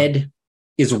 Yeah. Ned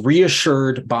is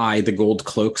reassured by the gold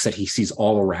cloaks that he sees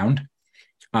all around.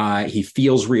 He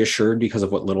feels reassured because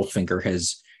of what Littlefinger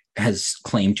has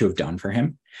claimed to have done for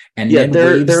him. And Ned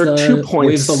there are 2 points.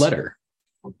 Waves the letter.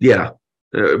 Yeah.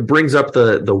 Brings up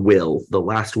the will, the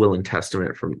last will and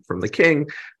testament from the king,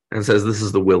 and says this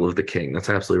is the will of the king. That's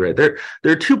absolutely right.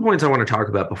 There are 2 points I want to talk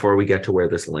about before we get to where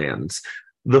this lands.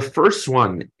 The first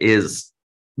one is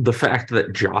the fact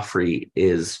that Joffrey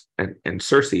is, and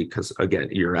Cersei, because again,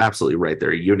 you're absolutely right,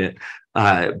 they're a unit,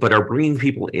 but are bringing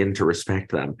people in to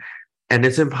respect them. And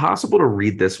it's impossible to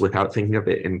read this without thinking of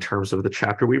it in terms of the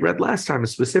chapter we read last time,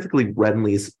 specifically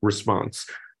Renly's response.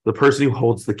 The person who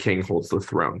holds the king holds the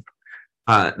throne.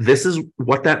 This is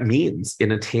what that means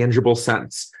in a tangible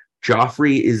sense.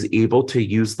 Joffrey is able to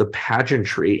use the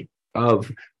pageantry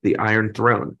of the Iron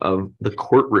Throne, of the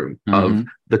courtroom, of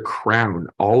the crown,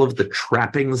 all of the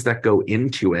trappings that go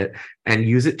into it, and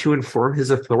use it to inform his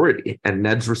authority. And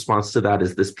Ned's response to that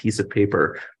is this piece of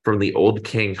paper from the old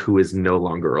king who is no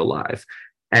longer alive.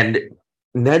 And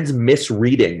Ned's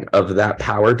misreading of that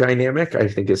power dynamic, I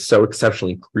think, is so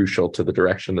exceptionally crucial to the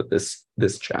direction that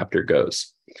this chapter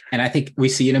goes. And I think we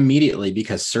see it immediately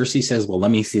because Cersei says, well,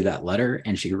 let me see that letter.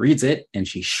 And she reads it and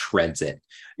she shreds it.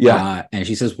 Yeah. And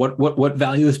she says, what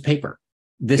value is paper?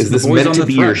 Is this meant to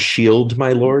be your shield,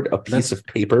 my lord? A piece of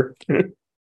paper?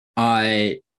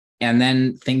 And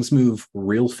then things move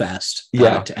real fast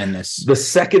to end this. The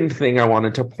second thing I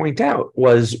wanted to point out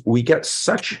was we get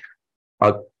such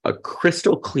a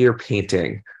crystal clear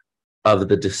painting of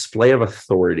the display of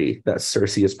authority that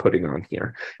Cersei is putting on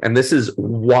here. And this is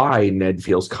why Ned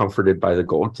feels comforted by the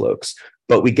gold cloaks.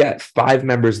 But we get 5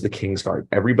 members of the Kingsguard,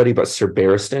 everybody but Sir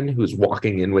Barristan, who's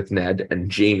walking in with Ned,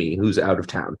 and Jaime, who's out of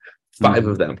town. 5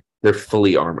 of them, they're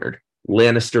fully armored.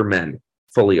 Lannister men,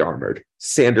 fully armored.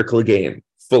 Sandor Clegane,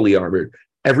 fully armored.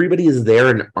 Everybody is there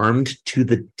and armed to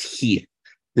the teeth.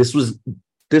 This was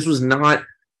not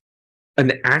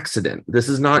an accident. This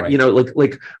is not, right.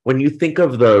 like when you think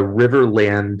of the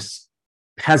Riverland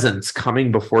peasants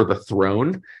coming before the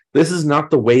throne, this is not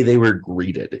the way they were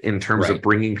greeted in terms of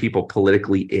bringing people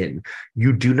politically in.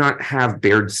 You do not have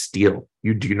bared steel.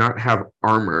 You do not have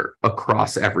armor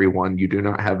across everyone. You do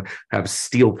not have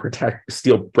steel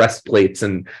breastplates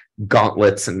and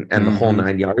gauntlets and the whole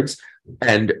 9 yards.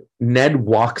 And Ned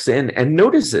walks in and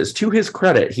notices, to his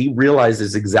credit, he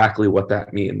realizes exactly what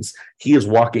that means. He is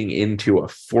walking into a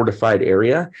fortified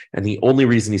area, and the only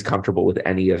reason he's comfortable with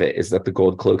any of it is that the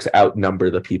gold cloaks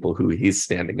outnumber the people who he's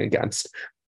standing against.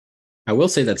 I will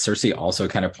say that Cersei also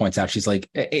kind of points out, she's like,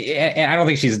 and I don't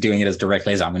think she's doing it as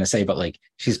directly as I'm going to say, but like,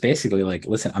 she's basically like,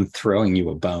 listen, I'm throwing you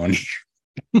a bone.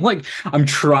 Like, I'm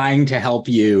trying to help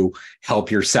you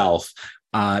help yourself.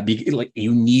 Like,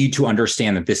 you need to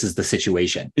understand that this is the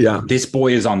situation. Yeah. This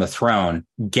boy is on the throne.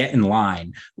 Get in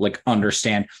line, like,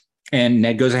 understand. And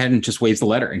Ned goes ahead and just waves the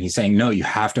letter, and he's saying, no, you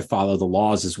have to follow the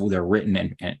laws as they're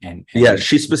written. And yeah,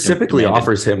 she specifically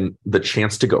offers him the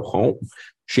chance to go home.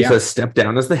 She says, step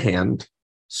down as the hand,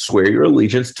 swear your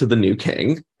allegiance to the new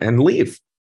king, and leave.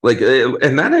 Like,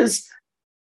 and that is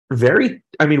very,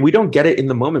 I mean, we don't get it in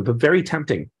the moment, but very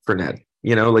tempting for Ned.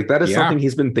 Like, that is something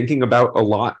he's been thinking about a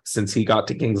lot since he got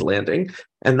to King's Landing.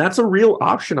 And that's a real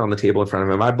option on the table in front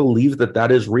of him. I believe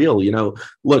that is real.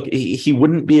 Look, he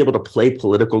wouldn't be able to play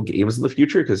political games in the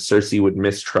future because Cersei would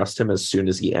mistrust him as soon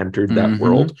as he entered that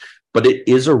world. But it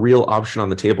is a real option on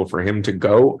the table for him to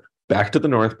go back to the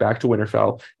north, back to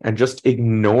Winterfell, and just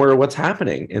ignore what's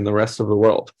happening in the rest of the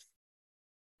world.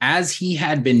 As he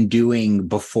had been doing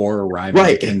before arriving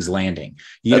at King's Landing.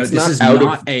 This is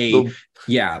not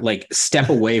like, step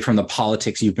away from the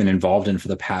politics you've been involved in for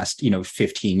the past,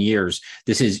 15 years.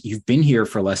 This is, you've been here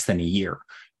for less than a year.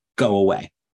 Go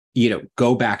away.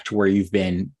 Go back to where you've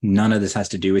been. None of this has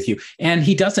to do with you. And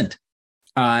he doesn't.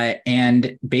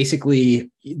 And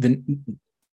basically,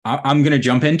 I'm going to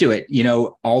jump into it.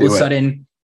 All of a sudden,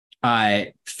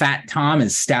 Fat Tom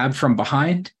is stabbed from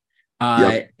behind.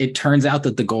 It turns out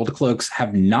that the gold cloaks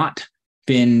have not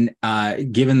been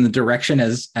given the direction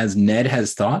as Ned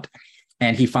has thought.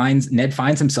 And Ned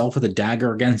finds himself with a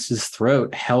dagger against his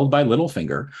throat, held by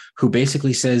Littlefinger, who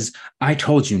basically says, I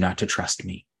told you not to trust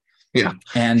me. Yeah.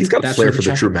 And he's got a flair for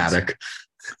the dramatic.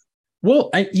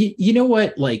 Well, you know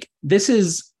what? Like, this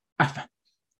is,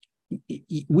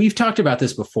 we've talked about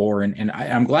this before, and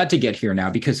I'm glad to get here now,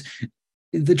 because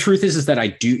the truth is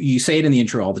that you say it in the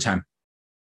intro all the time.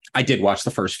 I did watch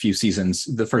the first few seasons,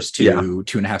 the first two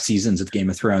and a half seasons of Game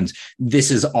of Thrones. This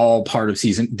is all part of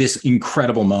this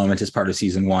incredible moment is part of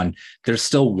season one. There's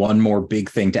still one more big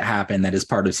thing to happen that is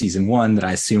part of season one that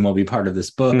I assume will be part of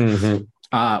this book,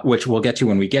 which we'll get to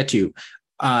when we get to.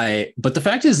 But the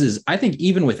fact is I think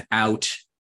even without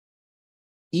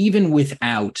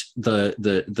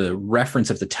the reference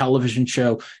of the television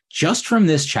show, just from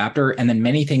this chapter, and then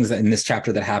many things that in this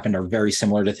chapter that happened are very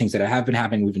similar to things that have been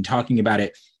happening. We've been talking about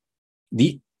it.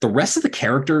 The rest of the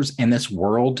characters in this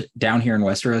world down here in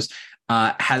Westeros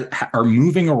are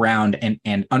moving around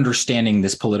and understanding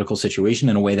this political situation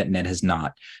in a way that Ned has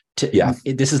not.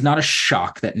 This is not a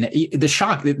shock there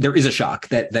is a shock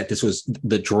that this was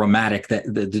the drama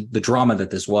that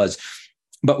this was.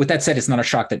 But with that said, it's not a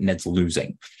shock that Ned's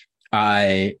losing.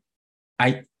 I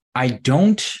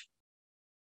don't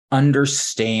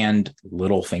understand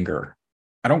Littlefinger.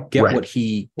 I don't get what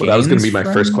he gains. That was going to be my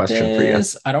first question for you.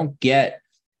 I don't get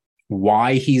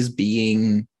why he's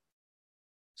being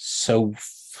so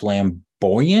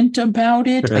flamboyant about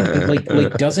it.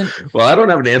 Like doesn't. Well, I don't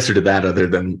have an answer to that other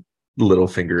than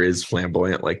Littlefinger is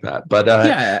flamboyant like that. But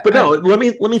let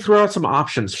me throw out some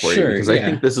options for you, because I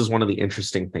think this is one of the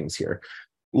interesting things here.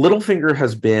 Littlefinger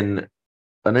has been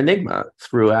an enigma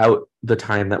throughout the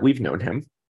time that we've known him.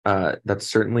 That's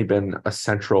certainly been a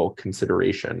central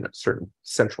consideration, a certain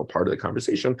central part of the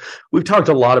conversation. We've talked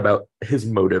a lot about his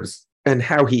motives and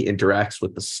how he interacts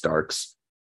with the Starks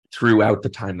throughout the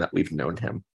time that we've known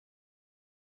him.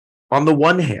 On the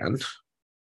one hand,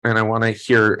 and I want to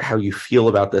hear how you feel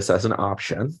about this as an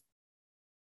option,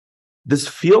 this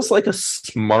feels like a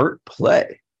smart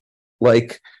play.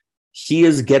 Like, he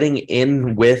is getting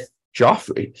in with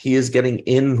Joffrey. He is getting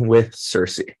in with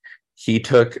Cersei. He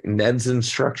took Ned's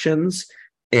instructions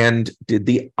and did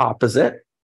the opposite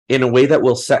in a way that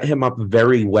will set him up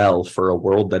very well for a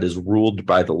world that is ruled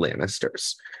by the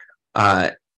Lannisters.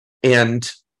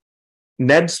 And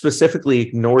Ned specifically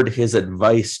ignored his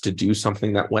advice to do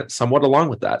something that went somewhat along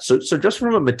with that. So just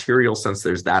from a material sense,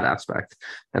 there's that aspect.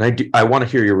 And I want to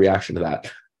hear your reaction to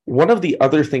that. One of the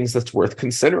other things that's worth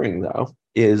considering, though,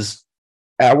 is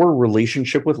our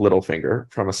relationship with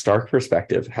Littlefinger from a Stark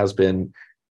perspective has been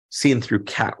seen through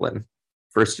Catelyn,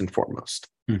 first and foremost.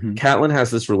 Catelyn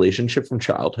has this relationship from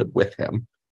childhood with him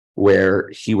where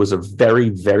he was a very,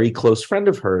 very close friend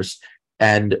of hers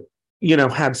and,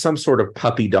 had some sort of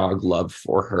puppy dog love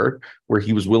for her, where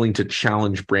he was willing to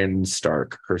challenge Brandon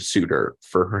Stark, her suitor,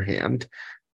 for her hand,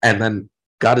 and then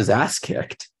got his ass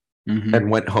kicked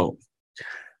and went home.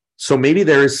 So maybe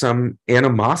there is some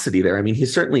animosity there. I mean, he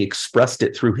certainly expressed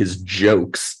it through his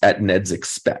jokes at Ned's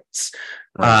expense.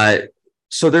 Right.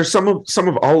 So there's some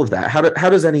of all of that. How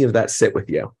does any of that sit with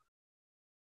you?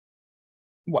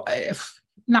 Well,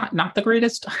 not the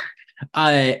greatest.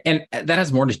 And that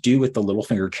has more to do with the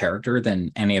Littlefinger character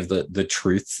than any of the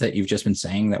truths that you've just been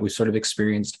saying that we've sort of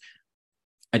experienced.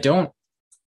 I don't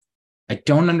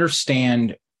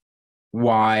understand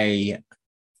why.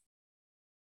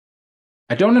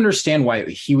 I don't understand why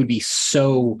he would be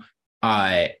so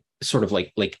sort of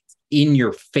like in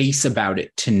your face about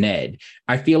it to Ned.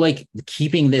 I feel like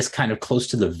keeping this kind of close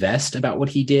to the vest about what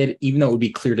he did, even though it would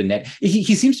be clear to Ned,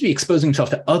 he seems to be exposing himself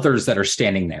to others that are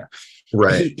standing there.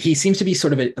 Right. He seems to be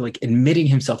sort of like admitting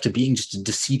himself to being just a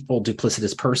deceitful,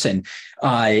 duplicitous person,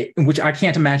 which I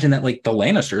can't imagine that like the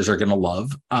Lannisters are going to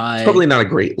love. It's probably not a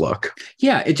great look.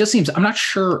 Yeah, it just seems, I'm not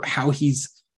sure how he's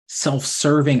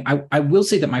self-serving. I will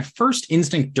say that my first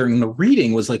instinct during the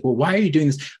reading was like, well, why are you doing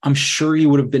this? I'm sure you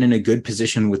would have been in a good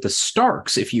position with the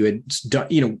Starks if you had done,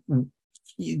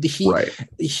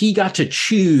 he got to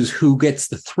choose who gets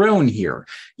the throne here.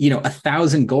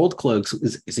 1,000 gold cloaks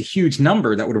is a huge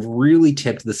number that would have really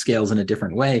tipped the scales in a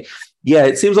different way. Yeah,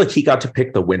 it seems like he got to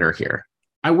pick the winner here.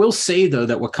 I will say, though,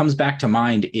 that what comes back to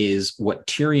mind is what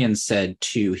Tyrion said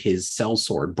to his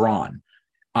sellsword, Bronn.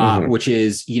 Which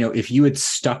is, if you had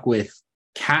stuck with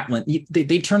Catelyn,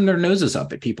 they turn their noses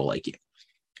up at people like you.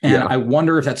 And I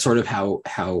wonder if that's sort of how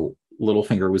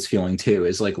Littlefinger was feeling too,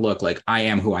 is like, look, like I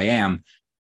am who I am.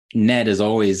 Ned has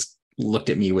always looked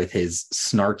at me with his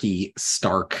snarky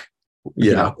Stark,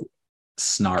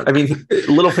 snark. I mean,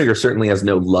 Littlefinger certainly has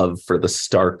no love for the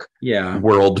Stark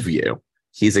worldview.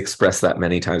 He's expressed that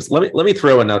many times. Let me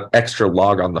throw an extra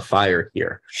log on the fire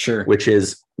here. Sure. Which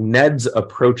is Ned's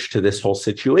approach to this whole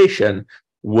situation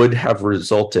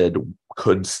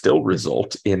could still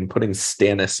result in putting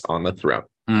Stannis on the throne.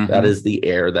 That is the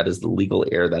heir. That is the legal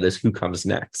heir. That is who comes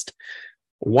next.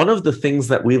 one of the things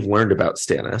that we've learned about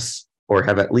Stannis, or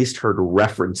have at least heard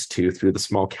reference to through the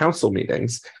small council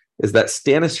meetings, is that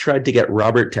Stannis tried to get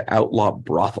Robert to outlaw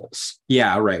brothels.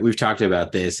 Yeah, right. We've talked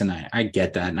about this, and I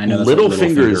get that. And I know that's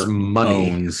Littlefinger's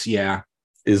money owns,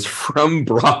 is from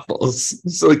brothels.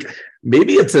 So like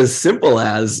maybe it's as simple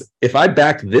as, if I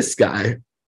back this guy,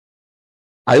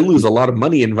 I lose a lot of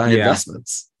money in my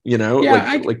investments. You know,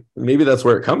 like maybe that's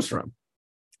where it comes from.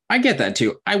 I get that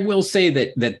too. I will say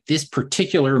that this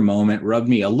particular moment rubbed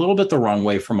me a little bit the wrong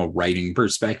way from a writing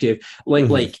perspective.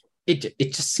 Like it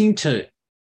just seemed to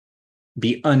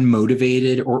be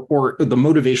unmotivated, or the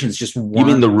motivations just weren't.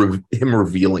 You mean him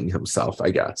revealing himself, I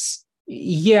guess?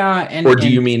 Yeah, or do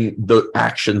you mean the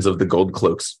actions of the Gold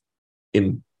Cloaks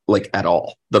in like at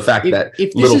all? The fact that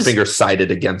Littlefinger sided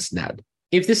against Ned.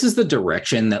 If this is the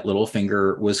direction that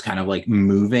Littlefinger was kind of like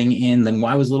moving in, then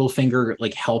why was Littlefinger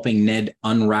like helping Ned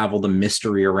unravel the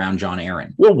mystery around Jon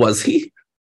Arryn? Well, was he?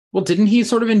 Well, didn't he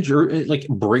sort of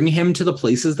bring him to the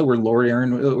places that where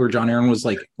Jon Arryn was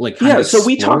like yeah? So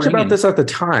we talked about this at the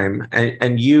time,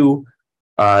 and you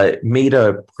made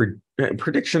a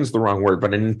prediction's the wrong word,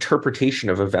 but an interpretation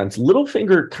of events.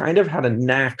 Littlefinger kind of had a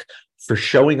knack for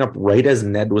showing up right as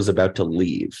Ned was about to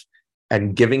leave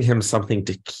and giving him something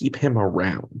to keep him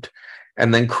around.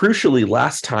 And then crucially,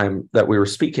 last time that we were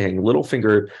speaking,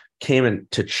 Littlefinger came in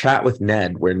to chat with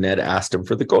Ned, where Ned asked him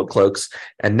for the Gold Cloaks,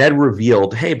 and Ned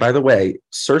revealed, hey, by the way,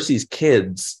 Cersei's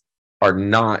kids are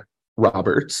not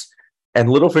Robert's. And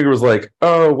Littlefinger was like,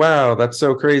 oh, wow, that's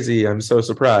so crazy. I'm so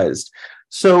surprised.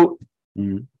 So,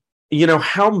 you know,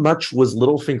 how much was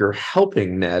Littlefinger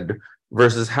helping Ned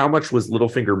versus how much was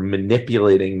Littlefinger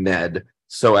manipulating Ned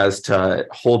so as to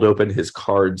hold open his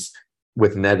cards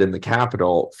with Ned in the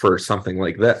capital for something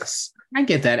like this? I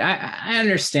get that. I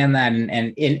understand that.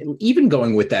 And even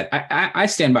going with that, I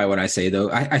stand by what I say, though.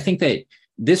 I think that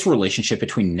this relationship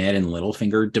between Ned and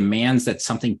Littlefinger demands that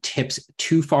something tips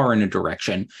too far in a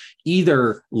direction.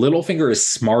 Either Littlefinger is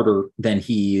smarter than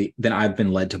I've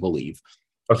been led to believe.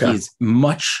 Okay. He's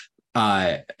much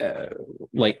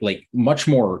much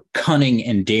more cunning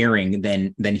and daring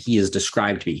than he is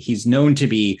described to be. He's known to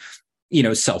be, you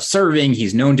know, self-serving.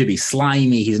 He's known to be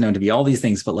slimy. He's known to be all these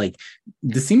things. But like,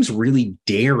 this seems really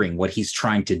daring what he's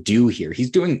trying to do here.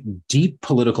 He's doing deep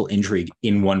political intrigue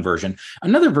in one version.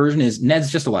 Another version is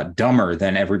Ned's just a lot dumber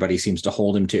than everybody seems to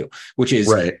hold him to, which is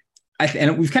right.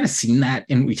 And we've kind of seen that,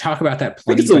 and we talk about that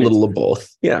plenty. I think it's a little of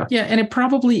both. Yeah. Yeah. And it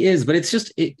probably is, but it's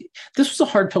just, this was a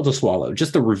hard pill to swallow.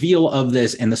 Just the reveal of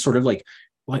this and the sort of like,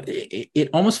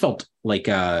 it almost felt like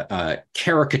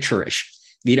caricaturish.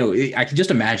 You know, I can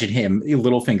just imagine him,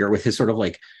 Littlefinger, with his sort of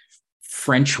like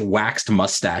French waxed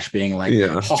mustache being like,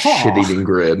 shit-eating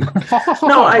grin.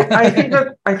 No,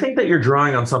 I think that you're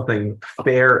drawing on something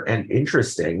fair and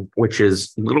interesting, which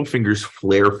is Littlefinger's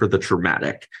flair for the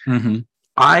dramatic. Mm-hmm.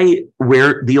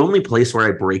 Where the only place where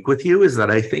I break with you is that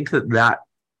I think that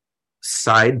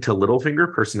side to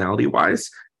Littlefinger, personality-wise,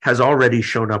 has already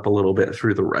shown up a little bit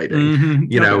through the writing.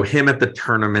 Mm-hmm. You know, him at the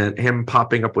tournament, him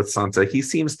popping up with Sansa. He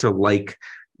seems to like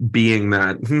being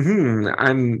that.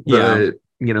 I'm the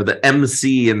the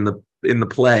MC in the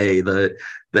play, the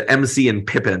MC and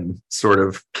Pippin sort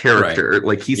of character. Right.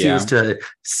 Like he seems to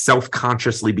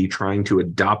self-consciously be trying to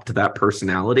adopt that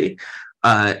personality.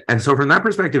 And so from that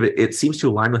perspective, it seems to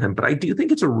align with him. But I do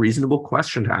think it's a reasonable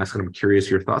question to ask, and I'm curious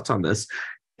your thoughts on this.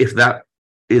 If that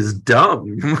is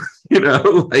dumb,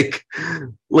 like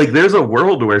there's a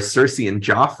world where Cersei and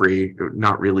Joffrey,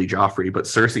 not really Joffrey, but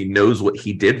Cersei knows what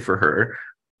he did for her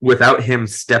without him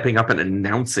stepping up and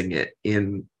announcing it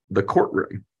in the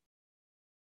courtroom.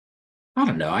 I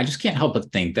don't know. I just can't help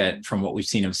but think that from what we've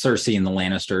seen of Cersei and the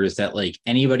Lannisters, that like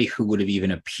anybody who would have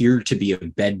even appeared to be a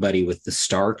bed buddy with the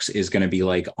Starks is going to be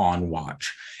like on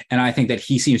watch. And I think that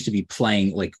he seems to be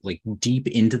playing like deep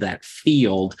into that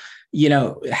field. You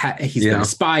know, he's been a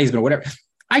spy, he's been whatever.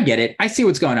 I get it. I see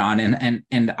what's going on,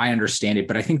 and I understand it.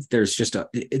 But I think there's just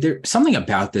there's something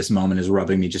about this moment is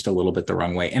rubbing me just a little bit the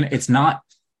wrong way. And it's not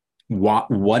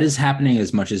what is happening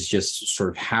as much as just sort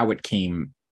of how it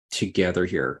came together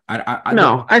here.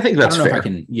 I think that's fair. If I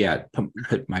can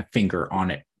put my finger on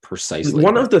it precisely.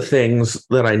 One of the things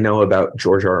that I know about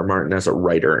George R.R. Martin as a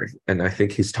writer, and I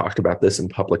think he's talked about this in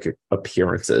public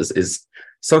appearances, is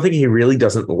something he really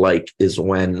doesn't like is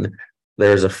when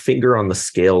there's a finger on the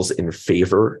scales in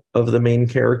favor of the main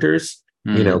characters,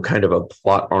 kind of a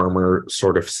plot armor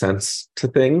sort of sense to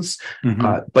things.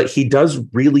 Mm-hmm. But he does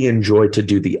really enjoy to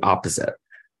do the opposite.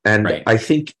 And I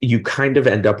think you kind of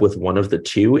end up with one of the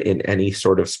two in any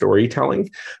sort of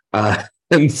storytelling.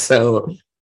 And so,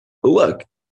 look,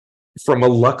 from a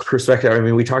luck perspective, I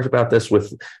mean, we talked about this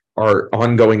with our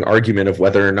ongoing argument of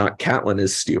whether or not Catelyn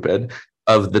is stupid,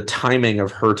 of the timing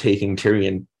of her taking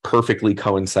Tyrion perfectly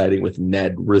coinciding with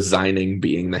Ned resigning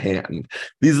being the hand.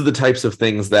 These are the types of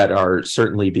things that are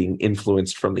certainly being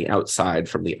influenced from the outside,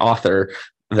 from the author,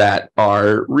 that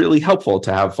are really helpful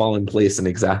to have fall in place in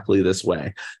exactly this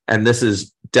way. And this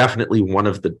is definitely one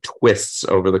of the twists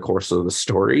over the course of the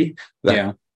story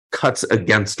that cuts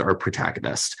against our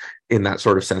protagonist in that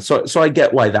sort of sense. So I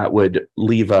get why that would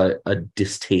leave a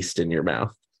distaste in your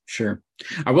mouth. Sure.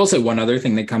 I will say one other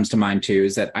thing that comes to mind too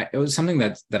is that it was something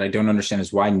that I don't understand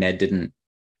is why Ned didn't,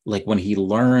 like, when he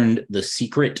learned the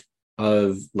secret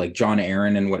of like Jon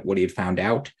Arryn and what he had found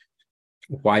out,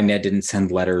 why Ned didn't send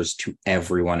letters to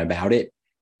everyone about it.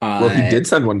 Well, he did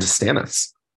send one to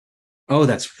Stannis. Oh,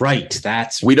 that's right.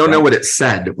 We don't know what it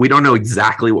said. We don't know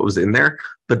exactly what was in there,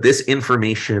 but this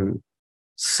information,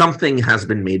 something has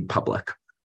been made public.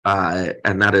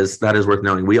 And that is worth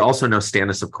knowing. We also know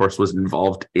Stannis, of course, was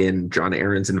involved in Jon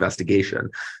Arryn's investigation.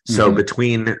 So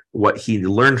between what he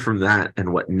learned from that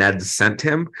and what Ned sent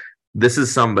him, this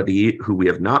is somebody who we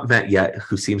have not met yet,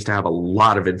 who seems to have a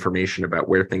lot of information about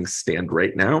where things stand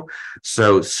right now.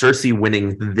 So Cersei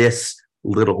winning this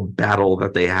little battle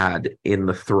that they had in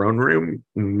the throne room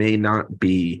may not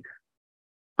be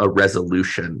a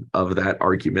resolution of that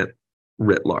argument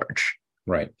writ large.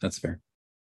 Right. That's fair.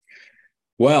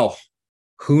 Well,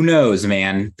 who knows,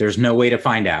 man? There's no way to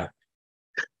find out.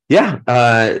 Yeah,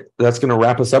 that's going to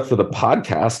wrap us up for the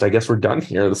podcast. I guess we're done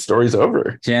here. The story's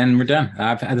over. Jen, we're done.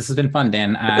 This has been fun,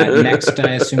 Dan. Next,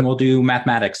 I assume we'll do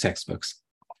mathematics textbooks.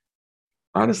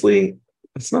 Honestly,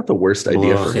 it's not the worst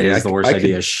idea for me. It is the worst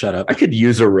idea. Shut up. I could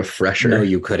use a refresher. No,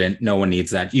 you couldn't. No one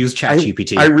needs that. Use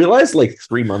ChatGPT. I realized like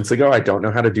 3 months ago, I don't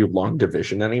know how to do long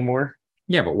division anymore.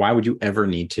 Yeah, but why would you ever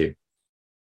need to?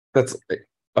 That's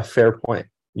a fair point.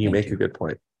 You make a good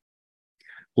point.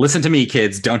 Listen to me,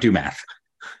 kids. Don't do math.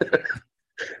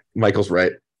 Michael's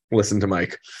right. Listen to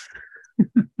Mike.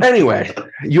 Anyway,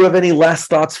 you have any last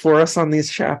thoughts for us on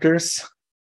these chapters?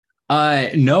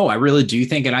 No, I really do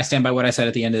think, and I stand by what I said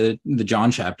at the end of the Jon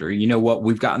chapter. You know what?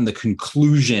 We've gotten the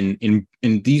conclusion in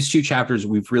these 2 chapters.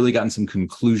 We've really gotten some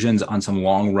conclusions on some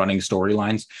long running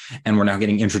storylines, and we're now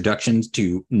getting introductions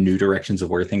to new directions of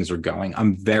where things are going.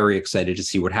 I'm very excited to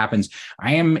see what happens.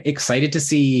 I am excited to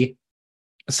see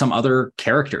some other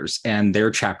characters and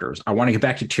their chapters. I want to get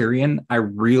back to Tyrion. I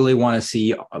really want to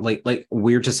see, like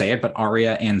weird to say it, but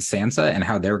Arya and Sansa and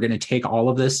how they're going to take all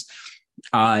of this.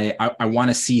 I want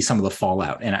to see some of the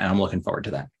fallout, and I'm looking forward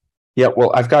to that. Yeah,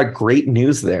 well, I've got great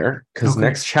news there, because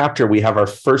next chapter we have our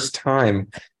first time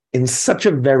in such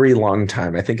a very long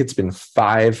time. I think it's been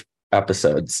 5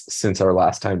 episodes since our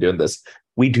last time doing this.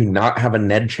 We do not have a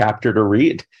Ned chapter to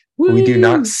read. Woo! We do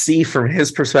not see from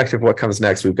his perspective what comes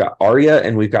next. We've got Arya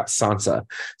and we've got Sansa.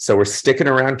 So we're sticking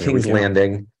around King's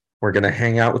Landing. We're going to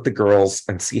hang out with the girls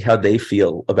and see how they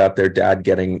feel about their dad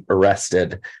getting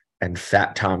arrested and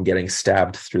Fat Tom getting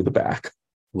stabbed through the back.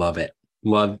 Love it.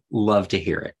 Love to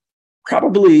hear it.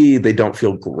 Probably they don't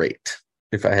feel great,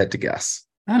 if I had to guess.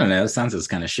 I don't know. Sansa's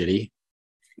kind of shitty.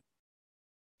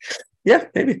 Yeah,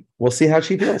 maybe. We'll see how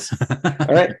she feels.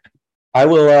 All right. I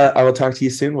will talk to you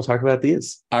soon. We'll talk about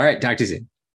these. All right. Talk to you soon.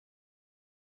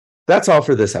 That's all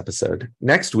for this episode.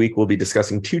 Next week, we'll be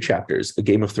discussing 2 chapters, A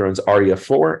Game of Thrones Arya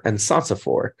 4 and Sansa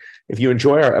 4. If you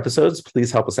enjoy our episodes,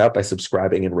 please help us out by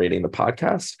subscribing and rating the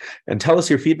podcast. And tell us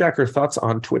your feedback or thoughts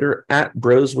on Twitter at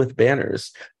Bros with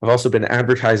Banners. I've also been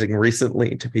advertising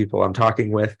recently to people I'm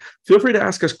talking with. Feel free to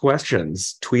ask us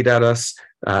questions. Tweet at us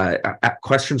at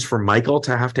questions for Michael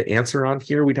to have to answer on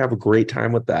here. We'd have a great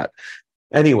time with that.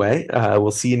 Anyway,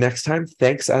 we'll see you next time.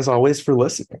 Thanks, as always, for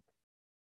listening.